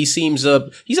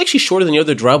actually shorter than the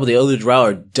other drow, but the other drow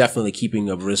are definitely keeping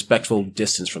a respectful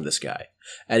distance from this guy.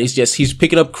 And he's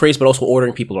picking up crates but also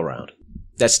ordering people around.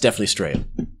 That's definitely Strayan.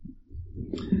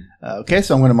 Okay,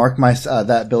 so I'm going to mark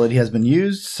that ability has been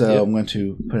used. So yep. I'm going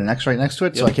to put an X right next to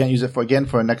it, so I can't use it for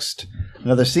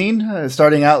another scene.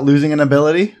 Starting out losing an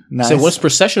ability. Nice. So once per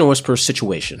session or once per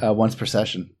situation? Once per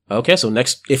session. Okay, so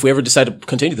next, if we ever decide to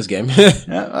continue this game,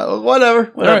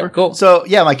 whatever. All right, cool. So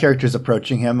yeah, my character's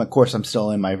approaching him. Of course, I'm still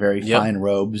in my very fine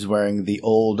robes, wearing the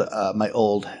my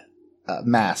old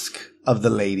mask of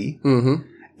the lady, mm-hmm.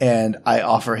 and I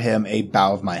offer him a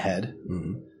bow of my head.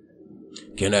 Mm-hmm.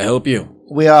 Can I help you?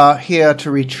 We are here to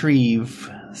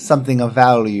retrieve something of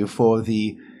value for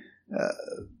the...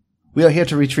 we are here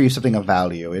to retrieve something of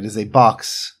value. It is a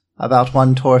box about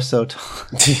one torso tall.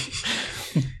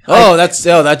 That's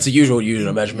the usual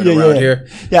unit measurement around here.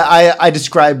 Yeah, I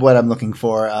describe what I'm looking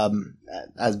for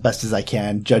as best as I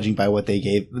can, judging by what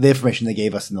the information they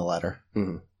gave us in the letter.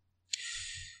 Mm-hmm.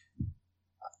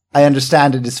 I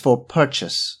understand it is for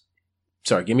purchase.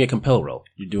 Sorry, give me a compel roll.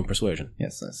 You're doing persuasion.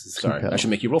 Yes, that's sorry. Compel. I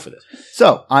should make you roll for this.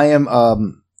 So I have my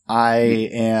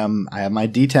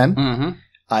D10. Mm-hmm.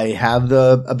 I have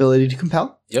the ability to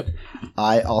compel. Yep.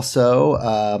 I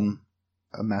also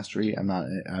mastery.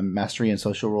 I'm mastery and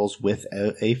social roles with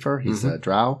Afer. He's a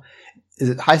drow. Is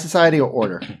it high society or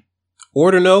order?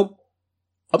 Order, no.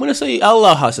 I'm going to say I'll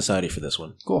allow high society for this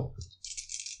one. Cool.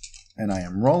 And I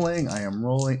am rolling.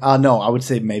 No, I would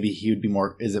say maybe he would be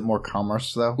more. Is it more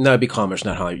commerce though? No, it'd be commerce,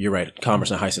 not high. You're right.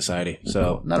 Commerce, not high society.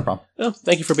 So not a problem. Oh,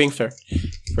 thank you for being fair,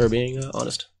 for being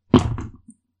honest.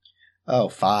 Oh,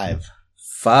 5.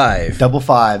 Double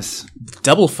fives.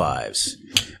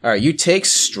 All right, you take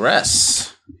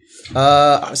stress.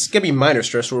 It's gonna be minor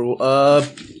stress.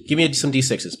 Give me some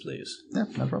d6s, please. Yeah,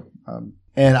 no problem.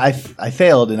 And I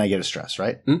failed, and I get a stress,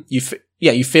 right? You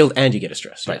failed, and you get a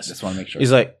stress. Right. Yes. Just want to make sure.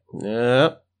 He's like,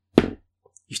 yeah.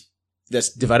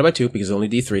 That's divided by 2 because it's only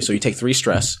d3, so you take 3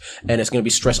 stress, and it's going to be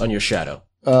stress on your shadow.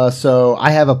 So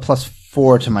I have a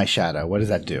 +4 to my shadow. What does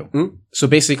that do? So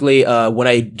basically, when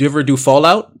I ever do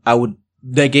Fallout, I would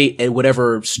negate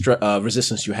whatever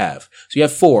resistance you have. So you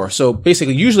have 4. So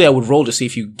basically, usually I would roll to see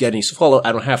if you get any Fallout.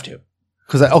 I don't have to.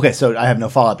 So I have no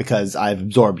Fallout because I've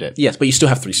absorbed it. Yes, but you still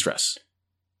have 3 stress.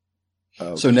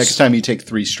 Okay. So next time you take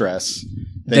 3 stress,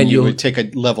 then you would take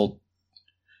a level.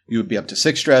 You would be up to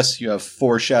 6 stress. You have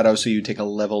 4 shadow, so you take a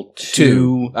level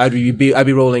 2. I'd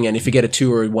be rolling, and if you get a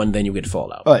 2 or 1, then you get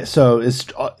Fallout. All right. So is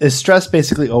stress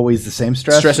basically always the same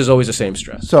stress? Stress is always the same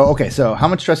stress. So so how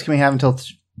much stress can we have until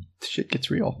shit gets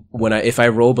real? If I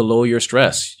roll below your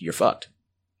stress, you're fucked.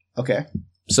 Okay.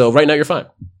 So right now you're fine.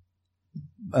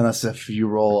 Unless if you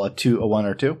roll a 1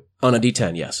 or 2? On a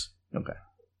D10, yes. Okay.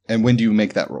 And when do you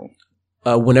make that roll?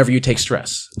 Whenever you take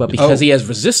stress. But because he has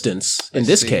resistance, in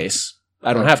this case,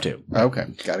 I don't have to. Okay.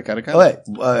 Got it. Oh, wait.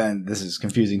 And this is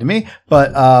confusing to me,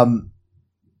 but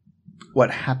what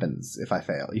happens if I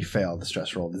fail? You fail the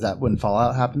stress roll. Is that when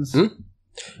Fallout happens?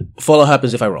 Fallout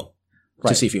happens if I roll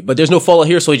to see if you. But there's no Fallout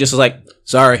here, so he just is like,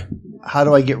 sorry. How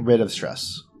do I get rid of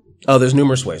stress? Oh, there's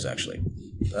numerous ways, actually.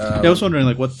 I was wondering,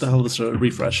 like, what the hell does a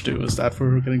refresh do? Is that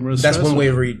for getting rid of stress? That's one way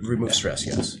to remove stress,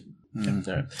 yes.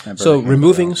 Right. So,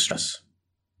 removing stress.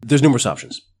 There's numerous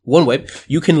options. One way,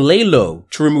 you can lay low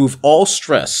to remove all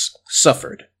stress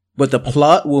suffered, but the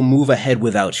plot will move ahead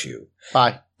without you.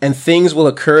 Bye. And things will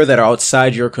occur that are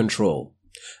outside your control.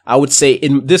 I would say,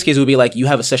 in this case, it would be like you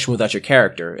have a session without your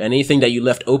character, and anything that you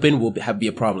left open will be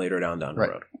a problem later down the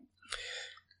road.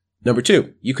 Number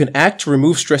 2, you can act to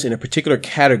remove stress in a particular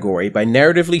category by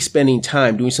narratively spending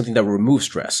time doing something that will remove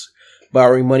stress.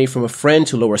 Borrowing money from a friend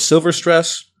to lower silver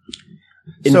stress.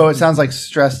 So it sounds like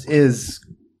stress is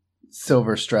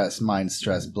silver stress, mind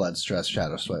stress, blood stress,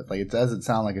 shadow stress. Like, it doesn't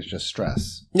sound like it's just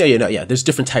stress. Yeah. There's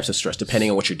different types of stress depending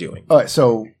on what you're doing. All right,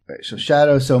 so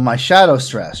shadow. So my shadow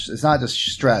stress, it's not just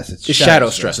stress. It's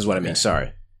shadow stress is what I mean.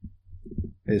 Sorry.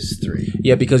 Is 3.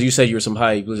 Yeah, because you said you were some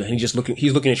high, and he's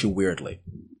looking at you weirdly.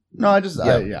 No,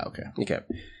 okay. Okay.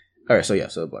 All right,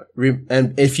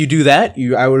 and if you do that,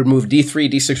 I would remove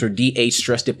D3, D6, or D8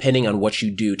 stress depending on what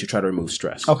you do to try to remove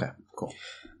stress. Okay, cool.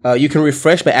 You can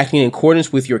refresh by acting in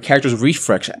accordance with your character's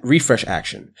refresh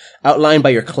action, outlined by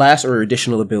your class or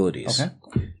additional abilities. Okay.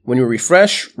 When you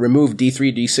refresh, remove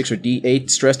D3, D6, or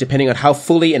D8 stress depending on how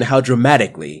fully and how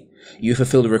dramatically you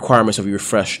fulfill the requirements of your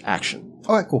refresh action.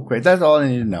 All right, cool, great. That's all I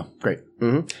need to know. Great.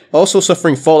 Mm-hmm. Also,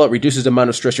 suffering fallout reduces the amount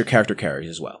of stress your character carries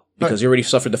as well. Because you already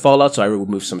suffered the fallout, so I will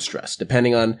remove some stress,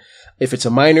 depending on if it's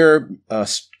a minor,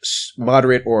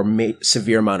 moderate, or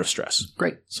severe amount of stress.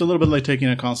 Great. So a little bit like taking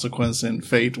a consequence in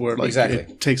Fate, where like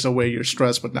it takes away your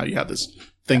stress, but now you have this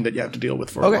thing that you have to deal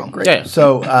with for a while. Great. Yeah.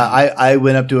 So I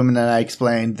went up to him and then I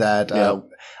explained that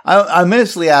I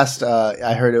minutely asked. I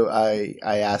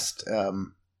asked.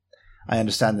 I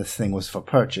understand this thing was for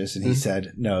purchase, and he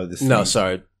said, "No,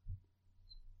 sorry."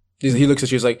 He looks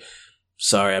at you. He's like,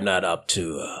 "Sorry, I'm not up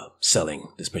to selling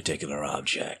this particular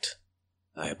object.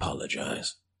 I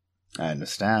apologize." I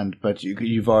understand, but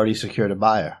you've already secured a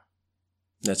buyer.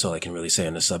 That's all I can really say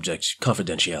on the subject.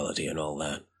 Confidentiality and all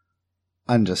that.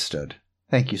 Understood.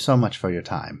 Thank you so much for your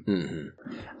time. Mm-hmm.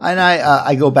 And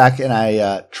I go back and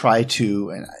I try to,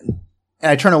 and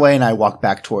I turn away and I walk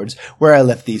back towards where I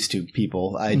left these two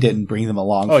people. I didn't bring them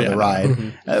along for the ride.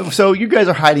 Mm-hmm. So you guys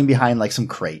are hiding behind like some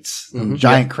crates, some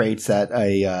giant crates that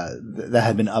that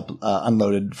had been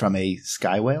unloaded from a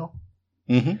sky whale.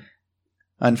 Mm-hmm.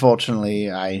 Unfortunately,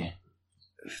 I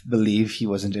believe he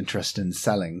wasn't interested in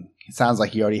selling. It sounds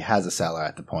like he already has a seller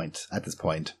at this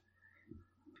point.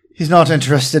 He's not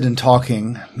interested in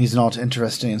talking. He's not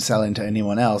interested in selling to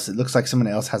anyone else. It looks like someone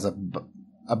else has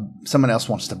someone else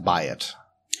wants to buy it.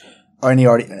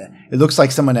 It looks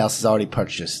like someone else has already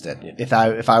purchased it. Yeah.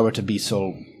 If I were to be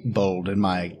so bold in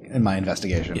my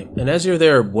investigation. Yeah. And as you're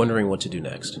there wondering what to do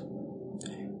next,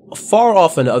 far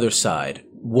off on the other side,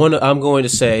 I'm going to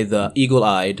say the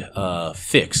eagle-eyed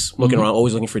Fix, looking around,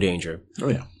 always looking for danger. Oh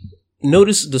yeah.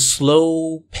 Notice the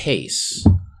slow pace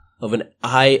of an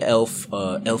high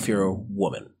elfier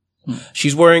woman.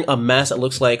 She's wearing a mask that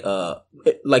looks like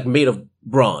made of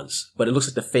bronze, but it looks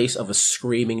like the face of a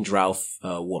screaming drow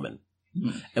woman,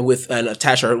 and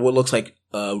attached her what looks like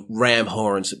ram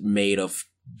horns made of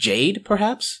jade,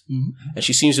 perhaps. And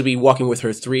she seems to be walking with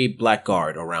her 3 black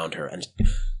guard around her, and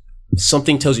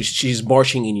something tells you she's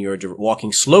marching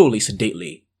walking slowly,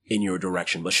 sedately in your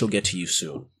direction, but she'll get to you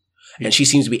soon. And she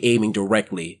seems to be aiming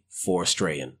directly for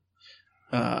Strayan.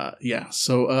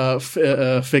 So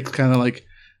Fix kind of like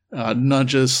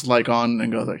nudges like on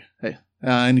and goes like, "Hey,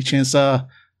 any chance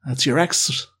that's your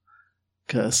ex?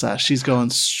 Because she's going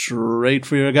straight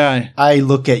for your guy." I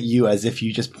look at you as if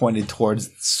you just pointed towards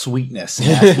sweetness and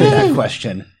asked me that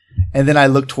question, and then I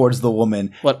look towards the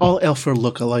woman. What all elfer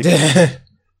look alike? Can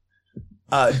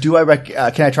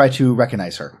I try to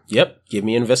recognize her? Yep. Give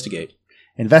me investigate.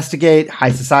 Investigate.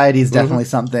 High society is definitely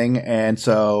something, and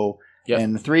so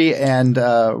and 3 and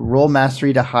roll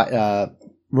mastery to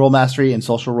roll mastery and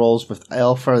social roles with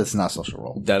Elfer. This is not a social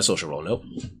roll. That is a social roll. Nope.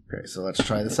 Okay, so let's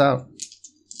try this out.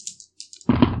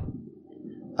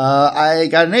 I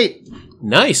got an 8.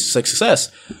 Nice.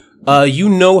 Success. You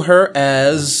know her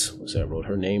as... I wrote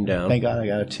her name down. Thank God I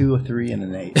got a 2, a 3, and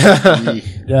an 8.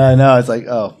 No, it's like,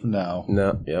 oh, no.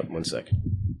 No, yep, 1 sec.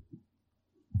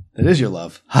 It is your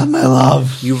love. Have my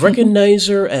love. You recognize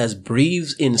her as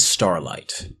Breathes in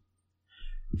Starlight.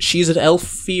 She's an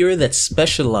Aelfir that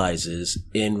specializes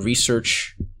in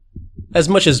research, as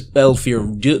much as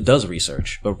Aelfir does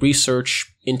research, but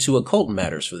research into occult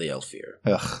matters for the Aelfir.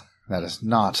 Ugh, that is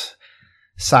not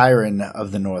Siren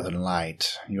of the Northern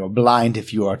Light. You are blind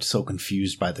if you are so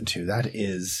confused by the two. That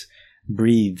is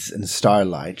Breathes in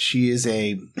Starlight. She is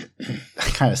a, I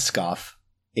kind of scoff,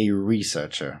 a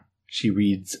researcher. She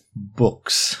reads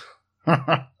books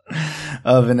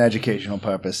of an educational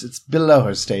purpose. It's below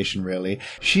her station, really.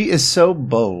 She is so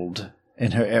bold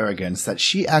in her arrogance that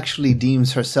she actually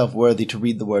deems herself worthy to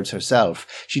read the words herself.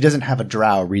 She doesn't have a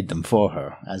drow read them for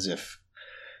her, as if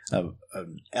an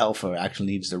elf actually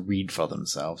needs to read for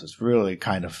themselves. It's really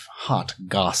kind of hot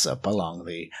gossip along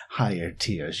the higher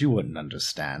tiers. You wouldn't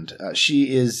understand.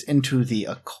 She is into the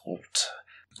occult.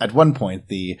 At one point,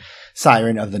 the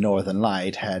Siren of the Northern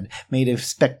Light had made a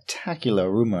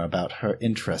spectacular rumor about her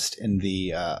interest in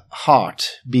the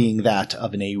heart being that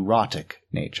of an erotic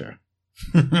nature.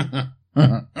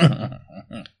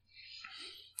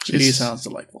 She sounds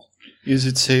delightful. Is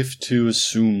it safe to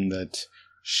assume that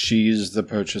she is the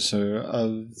purchaser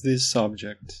of this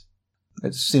object?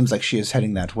 It seems like she is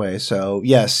heading that way. So,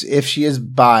 yes, if she is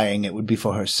buying, it would be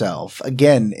for herself.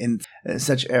 Again, in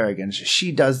such arrogance,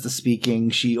 she does the speaking.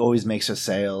 She always makes her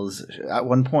sales. At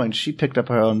one point, she picked up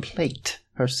her own plate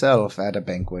herself at a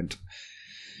banquet.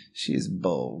 She is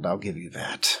bold, I'll give you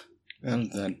that. Well,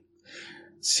 then,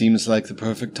 seems like the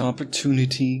perfect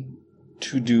opportunity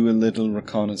to do a little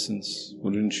reconnaissance.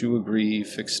 Wouldn't you agree,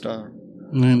 Fixstar?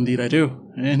 Indeed I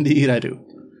do. Indeed I do.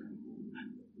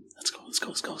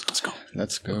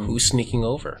 Let's go. Who's sneaking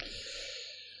over?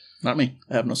 Not me.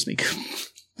 I have no sneak.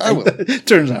 I will.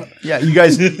 Turns out. Yeah, you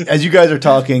guys, as you guys are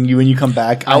talking, when you come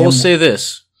back, I will say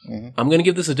this. Mm-hmm. I'm going to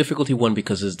give this a difficulty 1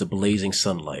 because it's the blazing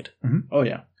sunlight. Mm-hmm. Oh,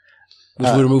 yeah. Which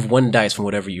will remove 1 dice from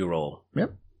whatever you roll.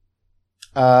 Yep.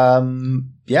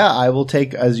 Yeah, I will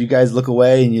take, as you guys look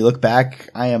away and you look back,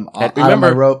 I am out of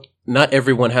my rope. Not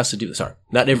everyone has to do this. Sorry.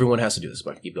 Not everyone has to do this,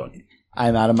 but keep going.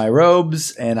 I'm out of my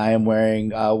robes, and I am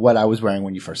wearing what I was wearing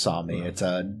when you first saw me. It's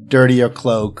a dirtier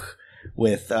cloak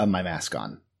with my mask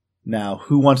on. Now,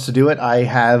 who wants to do it? I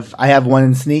have 1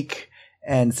 in sneak,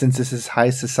 and since this is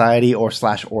high society or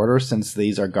 /order, since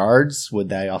these are guards, would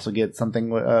they also get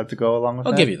something to go along with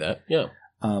that? I'll give you that, yeah.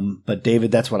 But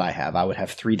David, that's what I have. I would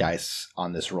have 3 dice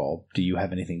on this roll. Do you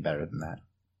have anything better than that?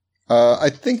 I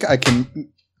think I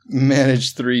can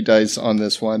manage 3 dice on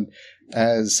this one,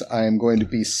 as I am going to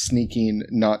be sneaking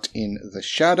not in the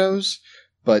shadows,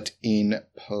 but in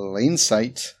plain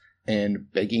sight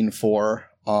and begging for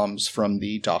alms from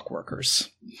the dock workers.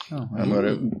 Oh, I'm going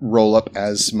to roll up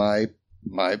as my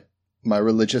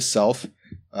religious self.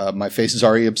 My face is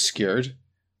already obscured,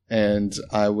 and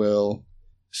I will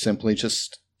simply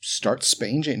just start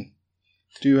spanging.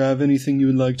 Do you have anything you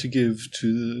would like to give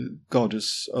to the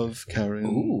goddess of Karen?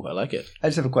 Ooh, I like it. I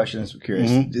just have a question. I'm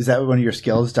curious. Mm-hmm. Is that one of your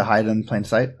skills to hide in plain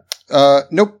sight?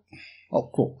 Nope. Oh,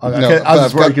 cool. Okay. No, I was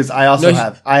just worried because I also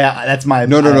have. That's my.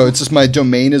 No. It's just my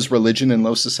domain is religion and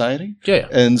low society. Yeah.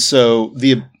 And so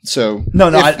I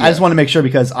just want to make sure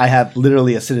because I have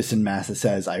literally a citizen mask that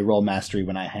says I roll mastery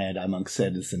when I head amongst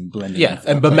citizen blending.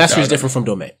 Yeah, but mastery is different from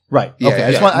domain. Right. Yeah,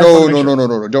 okay. Yeah.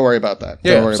 No. Don't worry about that.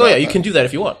 Yeah. So you can do that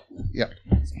if you want. Yeah.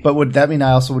 But would that mean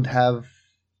I also would have?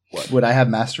 Would I have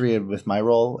mastery with my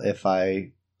roll if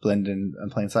I blend in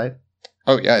plain sight?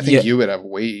 Oh yeah, I think you would have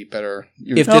way better.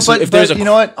 You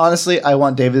know what? Honestly, I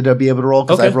want David to be able to roll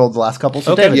because I've rolled the last couple.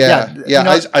 So David,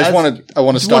 I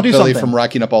want to stop Billy from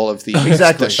racking up all of the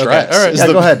exactly. The stress. Okay. All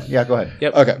right. Go ahead.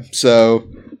 Yep. Okay. So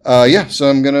so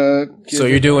I'm gonna. So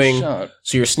you're doing.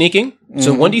 So you're sneaking. Mm-hmm.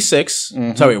 So 1d6.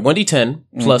 Mm-hmm. Sorry, 1d10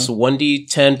 plus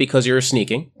 1d10 because you're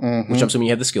sneaking, which I'm assuming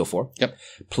you have the skill for. Yep.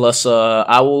 Plus,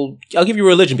 I'll give you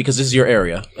religion because this is your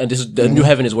area, and this is the New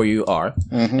Heaven is where you are,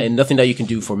 and nothing that you can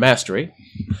do for mastery.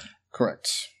 Correct.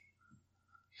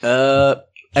 And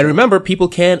remember, people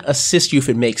can assist you if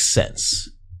it makes sense.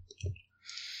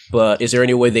 But is there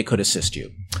any way they could assist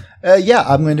you? Yeah,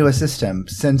 I'm going to assist him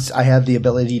since I have the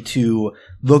ability to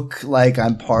look like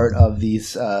I'm part of these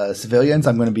civilians.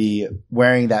 I'm going to be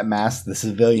wearing that mask, the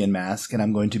civilian mask, and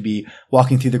I'm going to be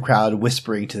walking through the crowd,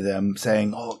 whispering to them,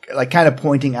 saying, kind of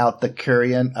pointing out the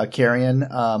Carian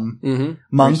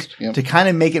monk to kind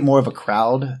of make it more of a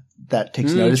crowd that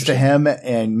takes notice to him,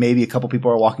 and maybe a couple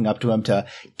people are walking up to him to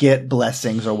get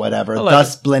blessings or whatever,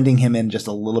 thus blending him in just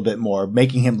a little bit more,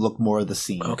 making him look more of the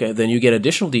scene. Okay, then you get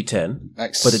additional D10.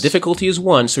 Nice. But the difficulty is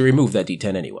 1, so remove that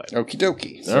D10 anyway. Okie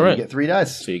dokie. So you get 3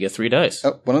 dice. So you get 3 dice.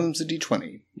 Oh, one of them's a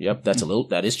D20. Yep,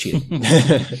 that is cheating.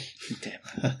 Damn.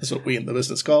 That's what we in the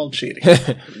business call cheating.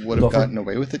 Would have gotten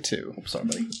away with it too. I'm sorry,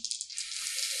 buddy.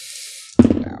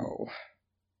 Ow.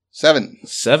 7.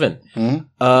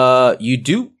 Mm-hmm. You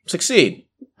do succeed.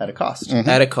 At a cost. Mm-hmm.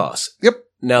 At a cost. Yep.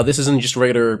 Now, this isn't just a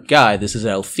regular guy. This is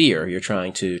Alfir you're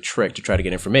trying to trick to try to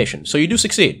get information. So you do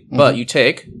succeed, but you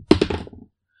take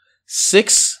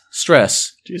 6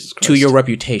 stress to your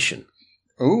reputation.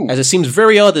 Ooh. As it seems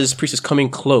very odd that this priest is coming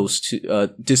close to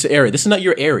this area. This is not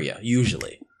your area,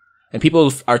 usually. And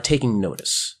people are taking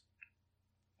notice.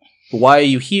 Why are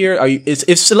you here?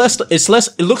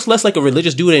 It looks less like a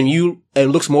religious dude and it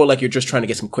looks more like you're just trying to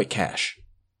get some quick cash.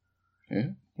 Yeah,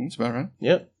 that's about right.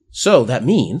 Yeah. So that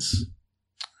means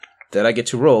that I get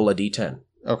to roll a d10.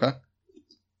 Okay.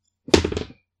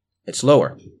 It's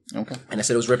lower. Okay. And I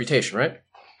said it was reputation, right?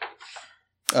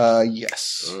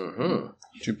 Yes.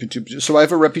 Mm-hmm. So I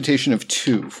have a reputation of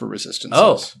 2 for resistance.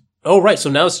 Oh, right. So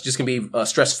now it's just going to be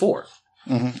stress 4.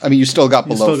 Mm-hmm. I mean, you still got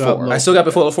below 4. I still got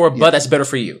below 4, but that's better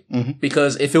for you. Mm-hmm.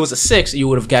 Because if it was a 6, you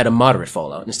would have got a moderate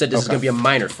fallout. Instead, this is going to be a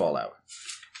minor fallout.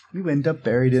 You end up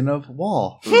buried in a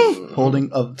wall,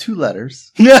 holding 2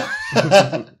 letters.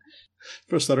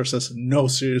 First letter says, no,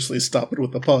 seriously, stop it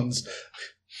with the puns.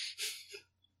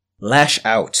 Lash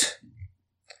out.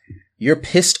 You're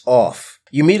pissed off.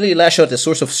 You immediately lash out at the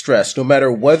source of stress, no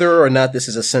matter whether or not this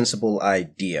is a sensible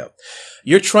idea.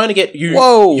 You're trying to get...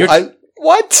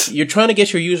 What? You're trying to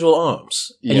get your usual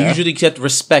alms. And you usually get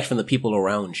respect from the people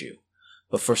around you.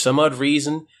 But for some odd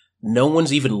reason, no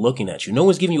one's even looking at you. No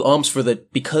one's giving you alms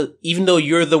because even though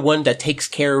you're the one that takes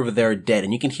care of their dead,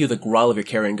 and you can hear the growl of your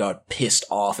carrying guard pissed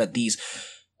off at these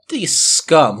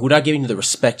scum who are not giving you the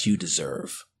respect you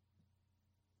deserve.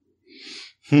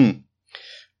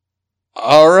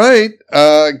 All right.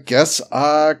 Guess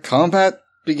combat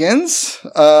begins.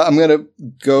 I'm gonna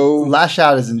go. Lash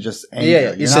out isn't just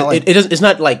anger. It's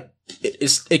not like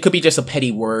it could be just a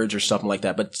petty words or something like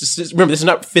that. But just remember, this is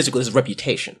not physical. This is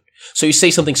reputation. So you say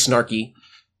something snarky.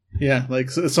 Yeah, like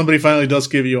somebody finally does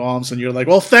give you alms, and you're like,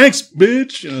 "Well, thanks,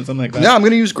 bitch," something like that. No, I'm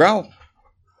gonna use growl.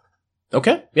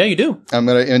 Okay. Yeah, you do. I'm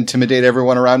gonna intimidate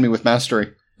everyone around me with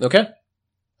mastery. Okay.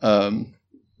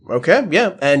 Okay.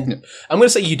 Yeah, and I'm gonna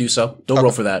say you do so. Don't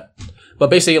roll for that. But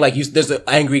basically, like, there's the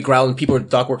angry growl, and people,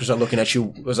 dock workers are looking at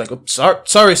you. It was like, oh,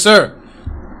 sorry, sir.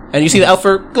 And you see the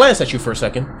Alfir glance at you for a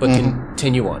second, but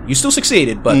continue on. You still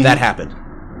succeeded, but that happened.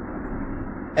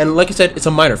 And like I said, it's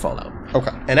a minor fallout.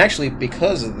 Okay. And actually,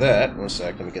 because of that, one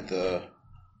sec, let me get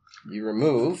you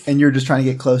remove. And you're just trying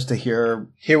to get close to hear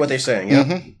what they're saying, yeah?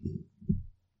 Mm-hmm.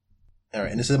 All right,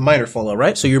 and this is a minor fallout,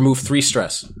 right? So you remove 3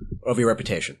 stress of your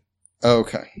reputation.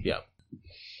 Okay. Yeah.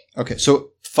 Okay,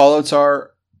 so fallouts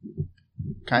are...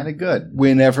 kind of good.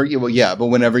 Whenever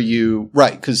you...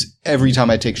 Right, because every time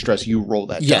I take stress, you roll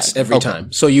that die. Yes, every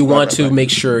time. So you want to make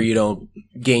sure you don't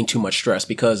gain too much stress,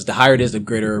 because the higher it is, the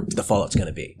greater the fallout's going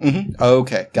to be. Mm-hmm.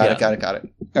 Okay, got it.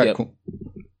 All right, cool.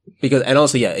 Because, and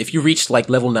also, if you reach like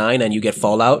level 9 and you get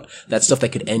fallout, that's stuff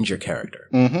that could end your character.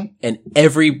 Mm-hmm. And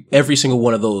every single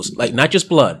one of those, like not just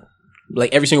blood,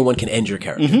 like every single one can end your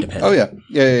character. Depending. Oh yeah.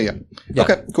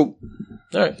 Okay, cool.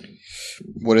 All right.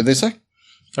 What did they say?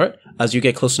 All right. As you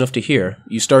get close enough to hear,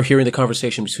 you start hearing the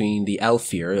conversation between the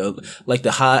Alfir, like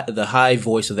the high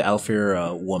voice of the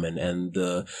Alfir woman, and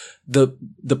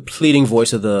the pleading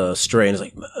voice of the stray. And it's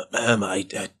like, ma'am, I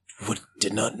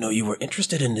did not know you were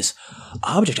interested in this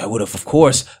object. I would have, of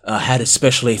course, had it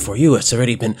specially for you. It's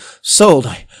already been sold.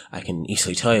 I can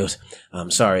easily tell you.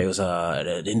 I'm sorry. It was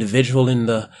an individual in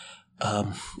the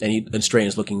and Strain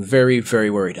is looking very, very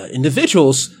worried.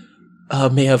 Individuals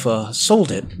may have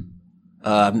sold it.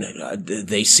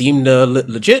 They seemed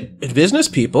legit business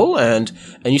people, and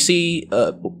you see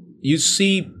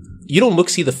you don't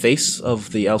see the face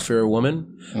of the Alfir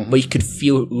woman, but you could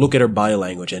look at her body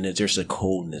language, and there's a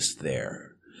coldness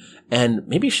there, and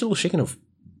maybe she's a little shaken of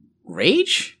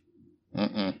rage.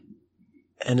 And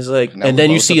it's like, and then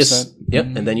you see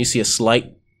and then you see a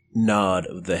slight nod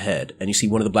of the head, and you see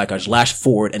one of the black guards lash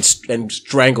forward and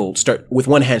start with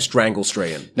one hand strangle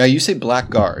Strayan. Now you say black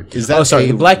guard. Is that? Oh, sorry.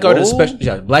 The black guard is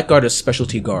black guard is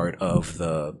specialty guard of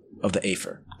the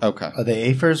Aether. Okay. Are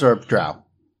they Aethers or Drow?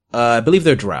 I believe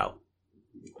they're Drow.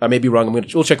 I may be wrong.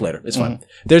 We'll check later. It's fine.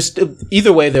 There's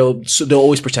either way they'll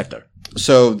always protect her.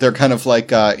 So they're kind of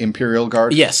like Imperial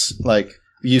Guard. Yes. Like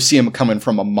you see them coming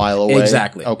from a mile away.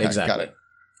 Exactly. Okay. Exactly. Got it.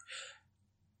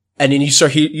 And then you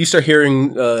start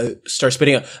hearing, start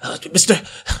spitting out,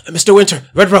 Mr. Winter,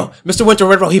 Red Row, Mr. Winter,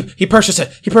 Red Row, he purchased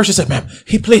it, ma'am.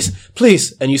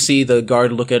 Please. And you see the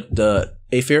guard look at the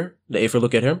Aether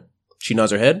look at him. She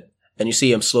nods her head, and you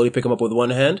see him slowly pick him up with one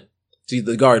hand. See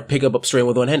the guard pick up Strain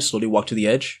with one hand, slowly walk to the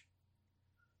edge.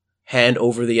 Hand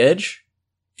over the edge,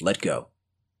 let go.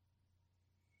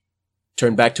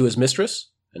 Turned back to his mistress,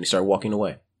 and he started walking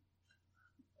away.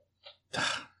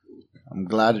 I'm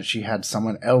glad that she had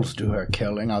someone else do her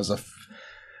killing. I was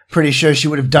pretty sure she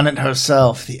would have done it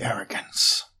herself. The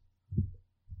arrogance.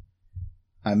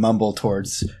 I mumble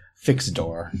towards Fixed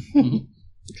Door.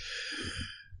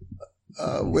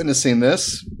 Witnessing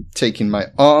this, taking my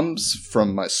arms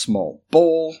from my small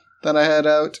bowl that I had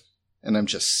out, and I'm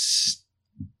just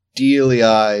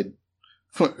steely-eyed.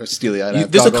 There's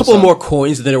a couple more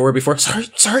coins than there were before. Sorry,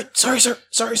 sir.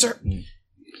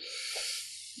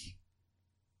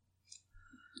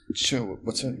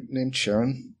 What's her name?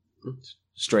 Sharon?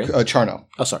 Stray? Charno.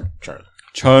 Oh, sorry. Charno.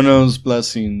 Charno's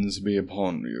blessings be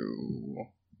upon you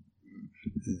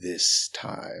this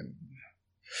time.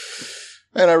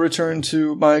 And I return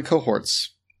to my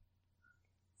cohorts.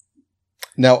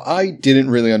 Now, I didn't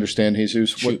really understand,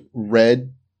 Jesus. What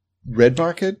Red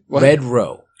Market? What? Red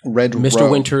Row. Mr.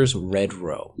 Row. Winter's Red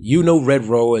Row. You know Red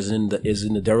Row is in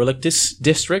the derelict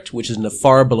district, which is in the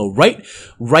far below,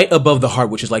 right above the heart,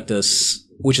 which is like the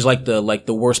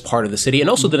worst part of the city,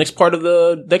 and also the next part of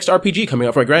the next RPG coming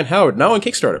out for Grant Howard, now on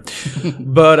Kickstarter.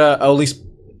 But at least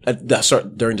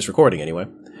during this recording anyway,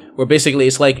 where basically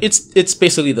it's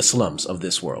basically the slums of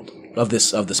this world, of the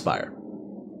Spire.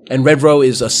 And Red Row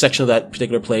is a section of that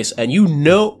particular place, and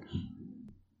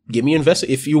give me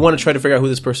if you want to try to figure out who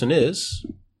this person is,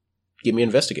 give me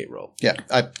investigate roll. Yeah,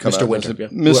 Mr. Winter. Yeah.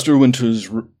 Mr. Winter's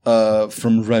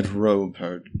from Red Row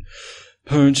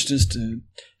purged is dead.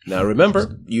 Now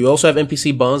remember, you also have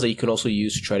NPC bonds that you can also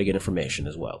use to try to get information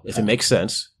as well, if it makes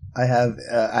sense. I have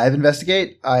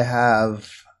investigate. I have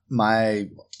my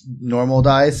normal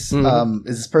dice. Mm-hmm.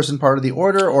 Is this person part of the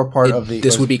order or part of the?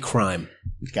 This would be crime.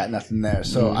 Got nothing there,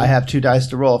 so I have 2 dice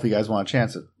to roll if you guys want to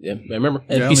chance it. Yeah, I remember.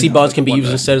 NPC bonds can be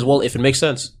used instead as well if it makes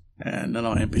sense. And none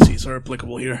of NPCs are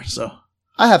applicable here, so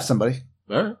I have somebody.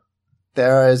 All right.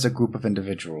 There is a group of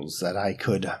individuals that I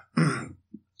could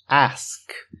ask.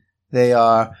 They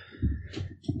are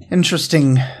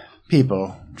interesting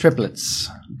people, triplets,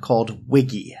 called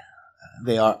Wiggy.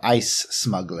 They are ice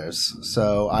smugglers,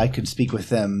 so I could speak with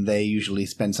them. They usually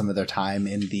spend some of their time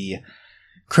in the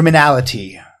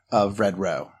criminality of Red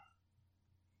Row.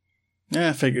 Yeah,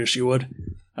 I figured she would.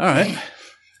 All right.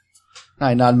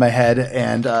 I nod my head,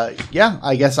 and I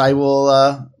guess I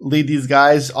will lead these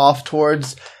guys off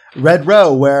towards Red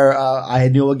Row, where I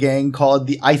knew a gang called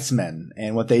the Icemen.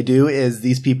 And what they do is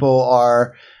these people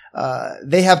are...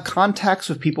 they have contacts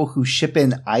with people who ship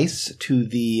in ice to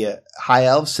the High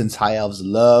Elves, since High Elves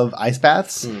love ice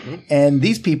baths. Mm-hmm. And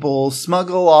these people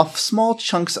smuggle off small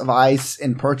chunks of ice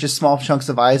and purchase small chunks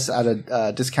of ice at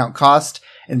a discount cost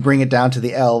and bring it down to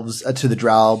the elves, to the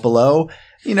drow below,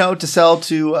 to sell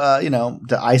to,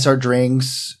 to ice our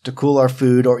drinks, to cool our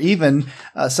food, or even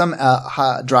some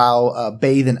drow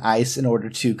bathe in ice in order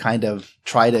to kind of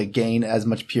try to gain as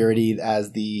much purity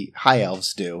as the high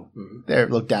elves do. Mm-hmm. They're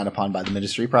looked down upon by the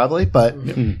ministry probably, but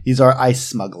these are ice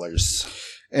smugglers.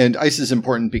 And ice is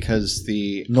important because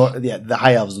the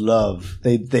high elves love,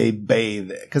 they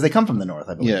bathe, because they come from the north,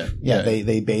 I believe. Yeah.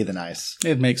 They bathe in ice.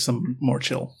 It makes them more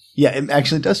chill. Yeah, it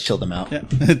actually does chill them out. Yeah,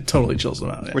 it totally chills them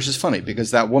out. Yeah. Which is funny,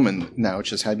 because that woman now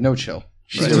just had no chill.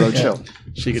 Zero chill.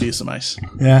 She could use some ice.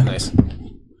 Yeah. Nice.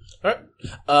 All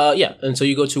right. And so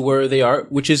you go to where they are,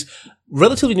 which is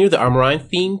relatively near the Armorine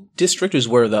theme district, is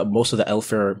where most of the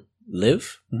Aelfir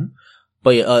live. Mm-hmm.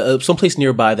 But someplace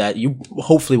nearby that you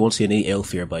hopefully won't see any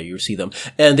Aelfir, but you'll see them.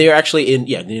 And they are actually in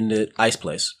the ice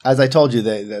place. As I told you,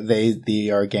 they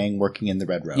are a gang working in the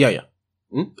Red Row. Yeah.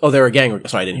 Oh, they're a gang.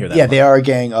 Sorry, I didn't hear that. Yeah, they are a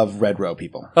gang of Red Row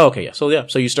people. Oh, okay, yeah. So you're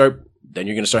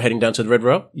going to start heading down to the Red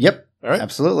Row? Yep. All right.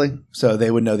 Absolutely. So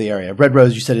they would know the area. Red Row,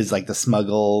 you said, is like the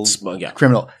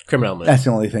criminal element. That's the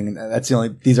only thing.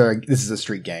 This is a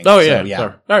street gang. Oh, yeah. So, yeah.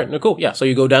 All right. No, cool. Yeah. So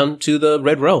you go down to the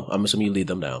Red Row. I'm assuming you lead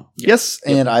them down. Yes.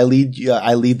 Yep. And I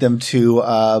lead them to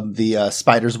the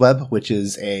Spider's Web, which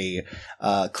is a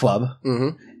club. Mm-hmm.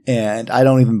 And I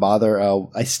don't even bother. I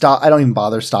don't even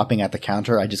bother stopping at the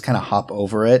counter. I just kind of hop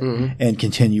over it and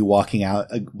continue walking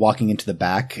into the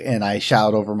back. And I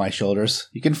shout over my shoulders,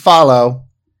 "You can follow,"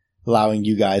 allowing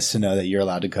you guys to know that you're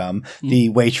allowed to come. Mm-hmm. The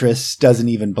waitress doesn't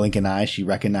even blink an eye. She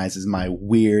recognizes my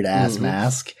weird ass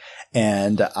mask.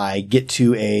 And I get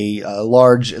to a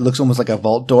large, it looks almost like a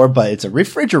vault door, but it's a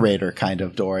refrigerator kind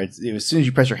of door. As soon as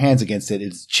you press your hands against it,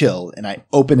 it's chill. And I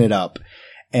open it up,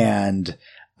 and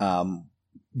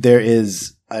there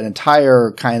is an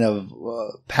entire kind of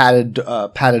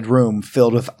padded room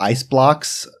filled with ice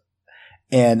blocks.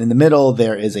 And in the middle,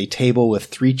 there is a table with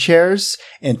 3 chairs,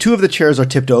 and 2 of the chairs are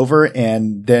tipped over,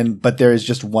 but there is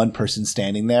just one person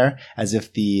standing there, as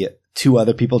if the two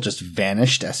other people just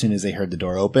vanished as soon as they heard the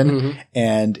door open,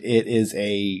 and it is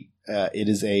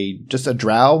just a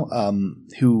drow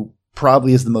who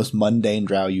probably is the most mundane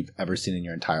drow you've ever seen in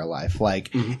your entire life. Like,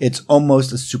 it's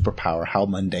almost a superpower how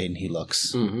mundane he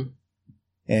looks.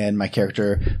 And my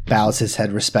character bows his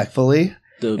head respectfully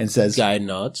and says, guy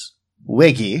nods.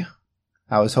 Wiggy,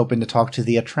 I was hoping to talk to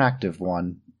the attractive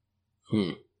one.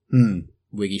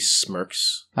 Wiggy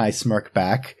smirks. I smirk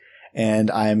back,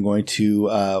 and I am going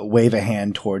to wave a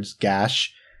hand towards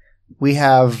Gash. We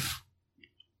have...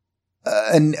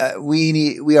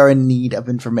 we are in need of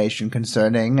information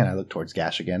concerning, and I look towards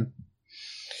Gash again.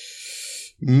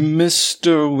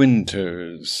 Mr.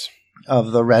 Winters.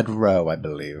 Of the Red Row, I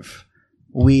believe.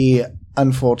 We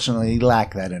unfortunately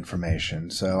lack that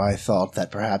information, so I thought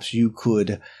that perhaps you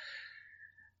could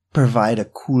provide a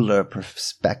cooler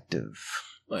perspective.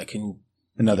 I can...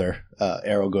 Another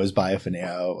arrow goes by with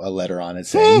a letter on it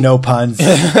saying, no puns,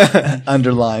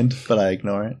 underlined, but I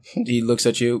ignore it. He looks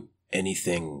at you.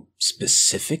 Anything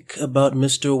specific about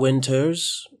Mr.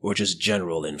 Winters, or just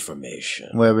general information?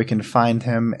 Where we can find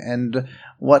him, and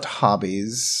what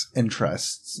hobbies,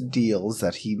 interests, deals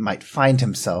that he might find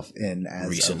himself in as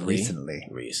recently.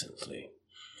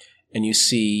 And you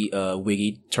see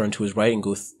Wiggy turn to his right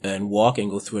and walk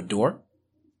and go through a door.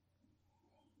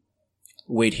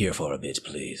 Wait here for a bit,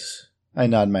 please. I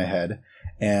nod my head,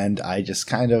 and I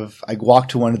just I walk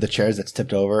to one of the chairs that's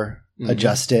tipped over,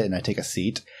 adjust it, and I take a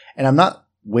seat. And I'm not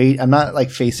like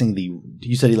facing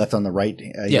you said he left on the right,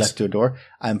 yes. Left to a door.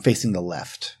 I'm facing the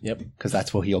left. Yep. Because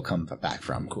that's where he'll come back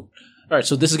from. Cool. All right,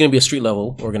 so this is going to be a street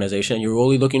level organization, and you're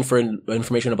only looking for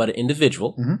information about an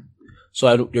individual. So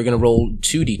you're going to roll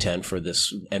 2d10 for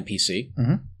this NPC,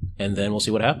 and then we'll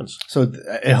see what happens. So,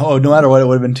 no matter what, it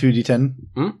would have been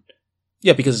 2d10?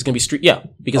 Yeah, because it's going to be street. Yeah,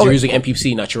 because you're using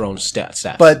NPC, not your own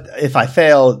staff. But if I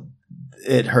fail,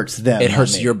 it hurts them. It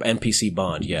hurts your NPC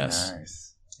bond, yes. Nice.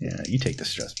 Yeah, you take the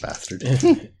stress, bastard.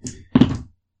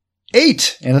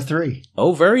 8 and a 3.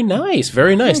 Oh, very nice.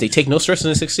 Very nice. They take no stress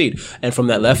and they succeed. And from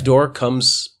that left door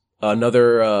comes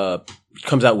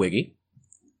comes out Wiggy.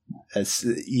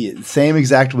 Same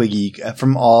exact Wiggy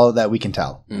from all that we can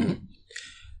tell.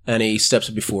 And he steps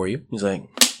before you. He's like,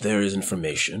 there is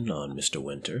information on Mr.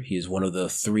 Winter. He is one of the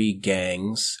 3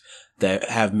 gangs that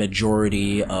have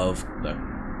majority of...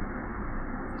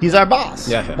 He's our boss.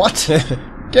 Yeah. What?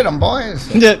 Get him, boys.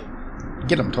 Get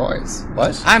him, toys.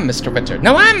 What? I'm Mr. Winter.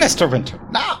 No, I'm Mr. Winter.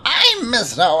 No, I'm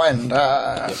Mr.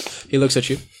 Winter. He looks at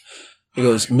you. He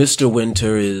goes, Mr.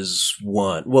 Winter is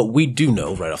one. What we do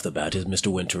know right off the bat is Mr.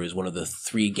 Winter is one of the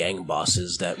 3 gang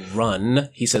bosses that run,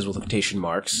 he says with quotation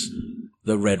marks,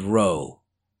 the Red Row.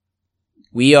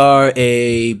 We are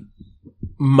a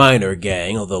minor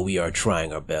gang, although we are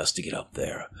trying our best to get up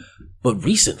there. But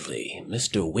recently,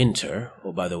 Mr. Winter,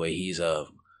 by the way, he's a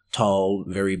tall,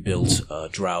 very built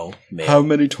drow male. How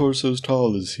many torsos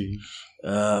tall is he?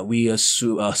 We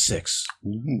assume 6.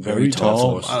 Very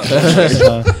tall.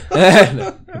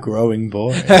 Growing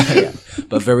boy. Yeah.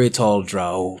 But very tall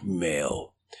drow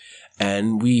male.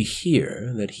 And we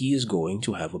hear that he is going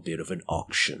to have a bit of an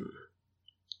auction.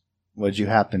 Would you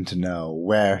happen to know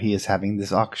where he is having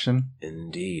this auction?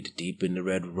 Indeed, deep in the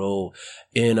Red Row,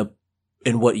 in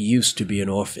what used to be an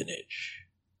orphanage.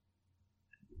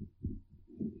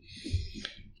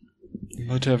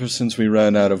 But ever since we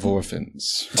ran out of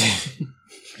orphans,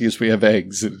 because we have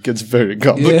eggs, it gets very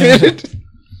complicated. Yeah.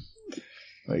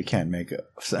 Well, you can't make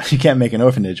an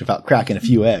orphanage without cracking a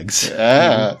few eggs.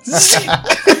 Yeah.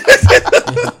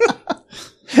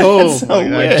 Oh, so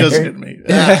that just hit me.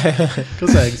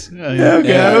 Because eggs.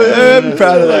 Okay, I'm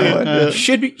proud of that one. Yeah.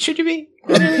 Should you be?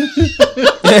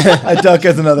 I duck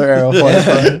as another arrow flies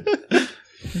by.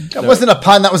 That wasn't a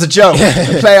pun, that was a joke.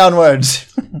 A play on words.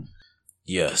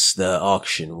 Yes, the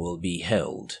auction will be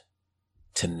held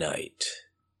tonight.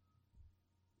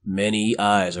 Many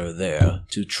eyes are there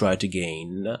to try to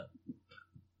gain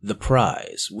the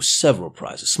prize, several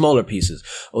prizes, smaller pieces,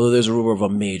 although there's a rumor of a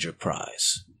major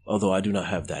prize. Although I do not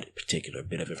have that particular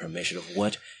bit of information of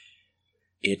what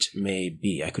it may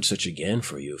be. I could search again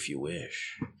for you if you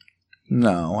wish.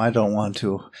 No, I don't want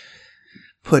to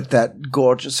put that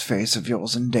gorgeous face of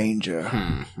yours in danger.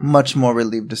 Much more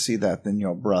relieved to see that than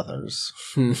your brothers.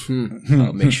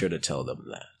 I'll make sure to tell them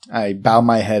that. I bow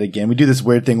my head again. We do this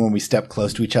weird thing when we step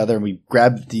close to each other and we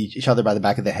grab each other by the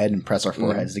back of the head and press our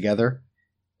foreheads together.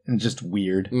 And it's just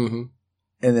weird.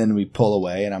 And then we pull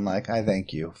away and I'm like, I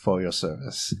thank you for your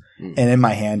service. And in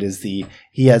my hand is he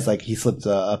slipped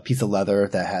a piece of leather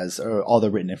that has all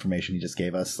the written information he just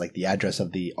gave us, like the address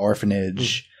of the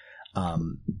orphanage.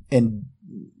 And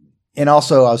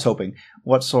also I was hoping,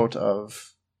 what sort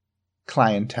of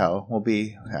clientele will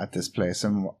be at this place.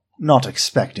 I'm not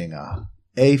expecting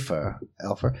Elfer.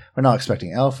 We're not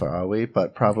expecting Elfer, are we?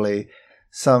 But probably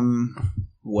some...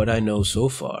 What I know so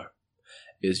far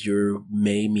is your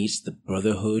May meets the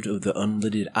Brotherhood of the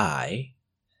Unlidded Eye,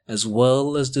 as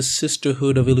well as the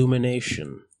Sisterhood of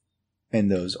Illumination.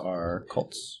 And those are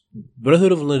cults.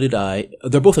 Brotherhood of Unlidded Eye,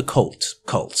 they're both cults.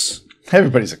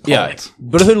 Everybody's a cult. Yeah.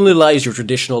 Brotherhood of Unlidded Eye is your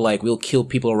traditional, like, we'll kill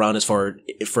people around us for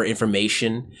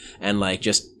information and, like,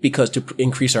 just because to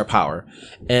increase our power.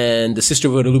 And the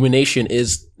Sisterhood of Illumination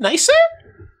is nicer,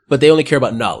 but they only care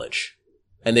about knowledge.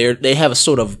 And they have a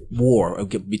sort of war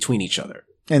between each other.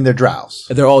 And they're drows.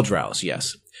 They're all drows,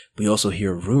 yes. We also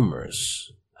hear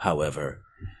rumors, however,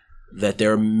 that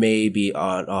there may be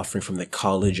an offering from the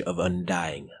College of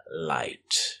Undying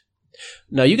Light.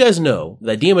 Now, you guys know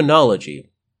that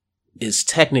demonology is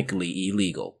technically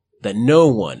illegal, that no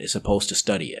one is supposed to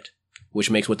study it, which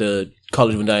makes what the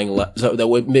College of Undying Light,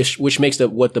 which makes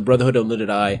what the Brotherhood of Unlidded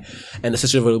Eye and the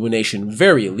Sisterhood of Illumination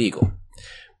very illegal.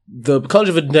 The College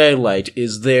of Undying Light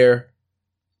is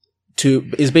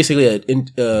basically an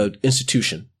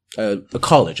institution, a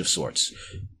college of sorts,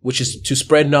 which is to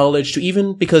spread knowledge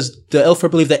because the Elfer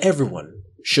believe that everyone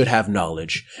should have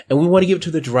knowledge, and we want to give it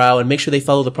to the drow and make sure they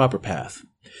follow the proper path.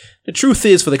 The truth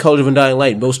is, for the College of Undying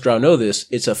Light, most drow know this,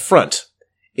 it's a front.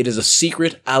 It is a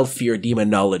secret Alfir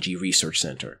demonology research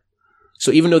center.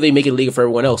 So even though they make it legal for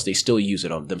everyone else, they still use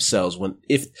it on themselves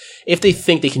if they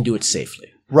think they can do it safely.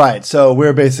 Right, so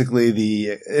we're basically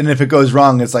and if it goes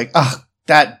wrong, it's like,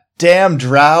 that damn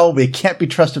drow, we can't be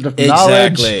trusted with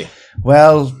knowledge. Exactly.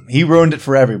 Well, he ruined it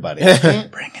for everybody.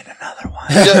 Bring in another one.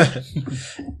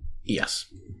 Yes.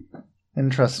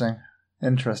 Interesting.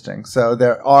 So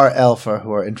there are Elfer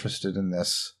who are interested in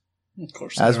this. Of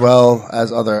course. As well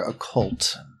as other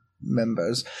occult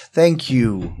members. Thank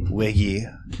you, Wiggy.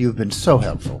 You've been so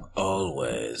helpful.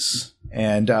 Always.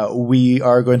 And we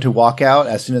are going to walk out.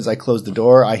 As soon as I close the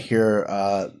door, I hear,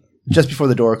 just before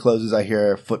the door closes, I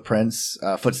hear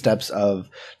footsteps of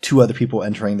two other people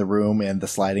entering the room and the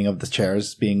sliding of the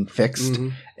chairs being fixed,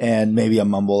 and maybe a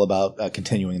mumble about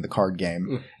continuing the card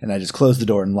game. And I just close the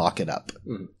door and lock it up.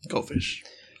 Go fish.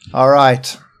 All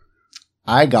right.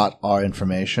 I got our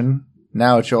information.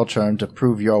 Now it's your turn to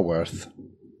prove your worth.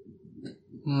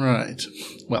 Right.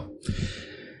 Well,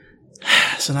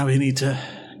 so now we need to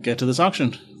get to this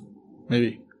auction.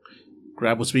 Maybe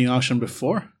grab what's being auctioned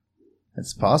before?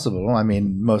 It's possible. I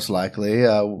mean, most likely.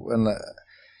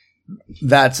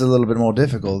 That's a little bit more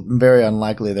difficult. Very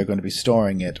unlikely they're going to be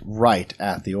storing it right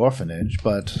at the orphanage,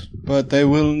 but... But they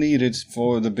will need it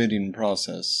for the bidding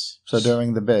process. So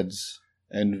during the bids.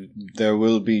 And there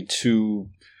will be two,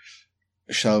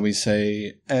 shall we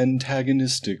say,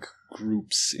 antagonistic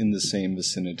groups in the same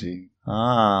vicinity.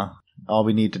 All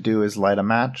we need to do is light a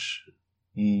match.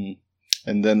 And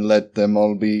then let them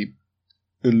all be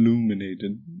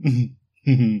illuminated.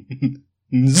 Hey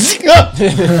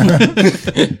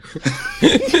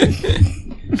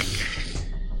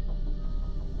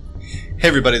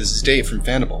everybody, this is Dave from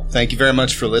Fandible. Thank you very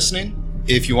much for listening.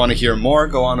 If you want to hear more,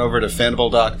 go on over to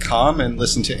fandible.com and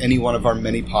listen to any one of our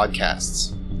many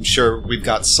podcasts. I'm sure we've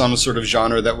got some sort of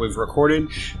genre that we've recorded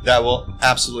that will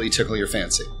absolutely tickle your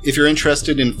fancy. If you're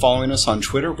interested in following us on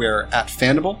Twitter, we're at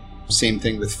Fandible. Same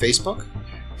thing with Facebook.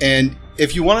 And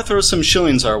if you want to throw some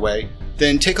shillings our way,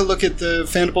 then take a look at the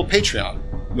Fandible Patreon.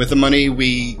 With the money,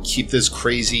 we keep this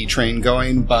crazy train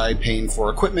going by paying for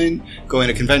equipment, going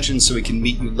to conventions so we can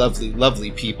meet you lovely,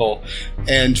 lovely people,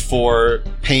 and for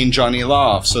paying Johnny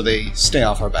Law off so they stay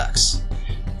off our backs.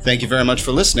 Thank you very much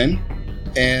for listening,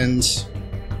 and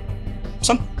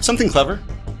something clever.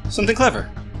 Something clever.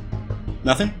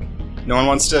 Nothing? No one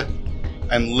wants to?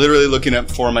 I'm literally looking at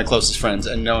four of my closest friends,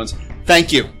 and no one's...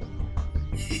 Thank you!